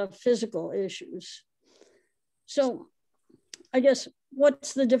also a lot of physical issues. So I guess,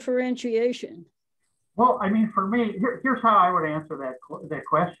 what's the differentiation? Well, I mean, for me, here's how I would answer that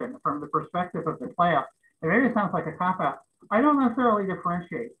question from the perspective of the class. It maybe sounds like a cop-out. I don't necessarily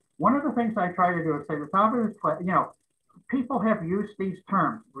differentiate. One of the things I try to do is say the top of this class, you know, people have used these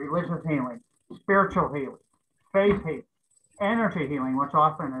terms: religious healing, spiritual healing, faith healing, energy healing, which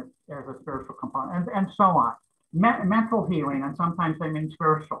often is a spiritual component, and so on. Mental healing, and sometimes they mean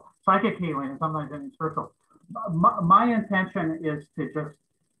spiritual. Psychic healing, and sometimes they mean spiritual. My intention is to just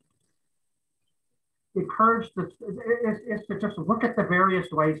encourage this, is to just look at the various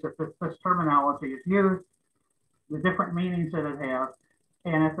ways that this terminology is used, the different meanings that it has,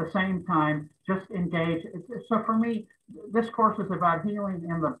 and at the same time, just engage. So for me, this course is about healing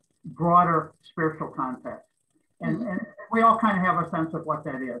in the broader spiritual context. And we all kind of have a sense of what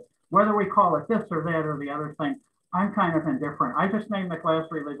that is. Whether we call it this or that or the other thing, I'm kind of indifferent. I just named the class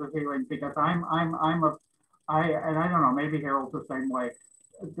religious healing because I don't know, maybe Harold's the same way.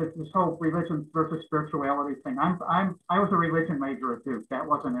 This whole religion versus spirituality thing. I was a religion major at Duke. That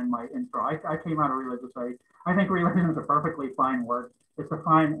wasn't in my intro. I came out of religious age. I think religion is a perfectly fine word. It's a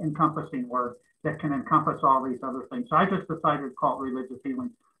fine encompassing word that can encompass all these other things. So I just decided to call it religious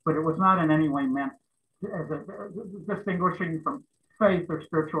healing, but it was not in any way meant as distinguishing from faith or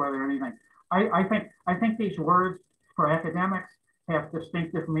spirituality or anything. I think these words for academics have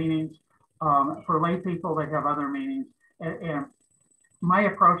distinctive meanings. For lay people, they have other meanings. And my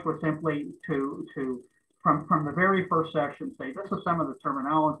approach was simply to from the very first session, say, this is some of the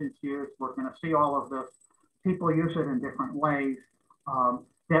terminologies used. We're going to see all of this. People use it in different ways.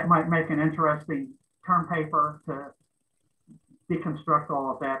 That might make an interesting term paper to deconstruct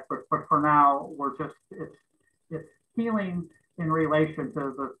all of that. But for now, we're just, it's healing in relation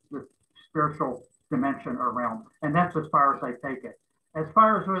to the spiritual dimension or realm. And that's as far as I take it. As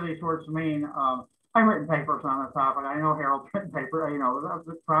far as what these words mean, I've written papers on the topic. I know Harold's written paper,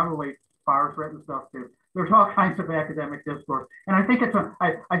 probably Farr's written stuff too. There's all kinds of academic discourse. And I think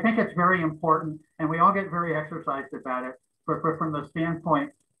it's very important, and we all get very exercised about it. But from the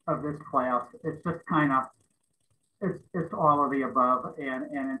standpoint of this class, it's just kind of, it's all of the above. And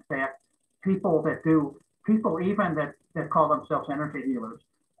in fact, people even that call themselves energy healers,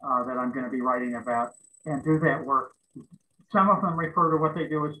 that I'm going to be writing about and do that work. Some of them refer to what they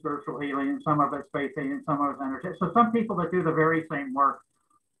do as spiritual healing, and some of it's faith healing, and some of it's energy. So some people that do the very same work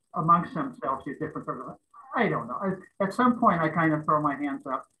amongst themselves use different sort of, I don't know. At some point, I kind of throw my hands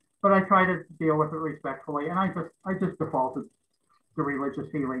up, but I try to deal with it respectfully, and I just defaulted to religious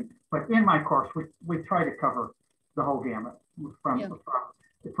healing. But in my course, we try to cover the whole gamut from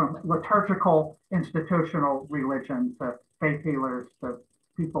liturgical, institutional religion to faith healers to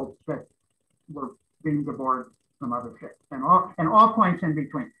people that were being aboard some other shit, and all points in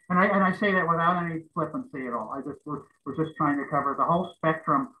between. And I say that without any flippancy at all. We're just trying to cover the whole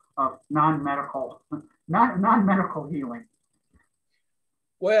spectrum of non-medical healing.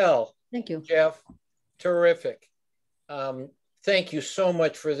 Well, thank you, Jeff. Terrific. Thank you so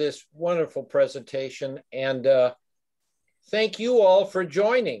much for this wonderful presentation, and thank you all for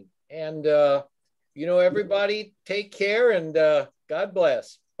joining. And everybody, take care, and God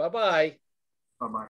bless. Bye-bye. Bye-bye.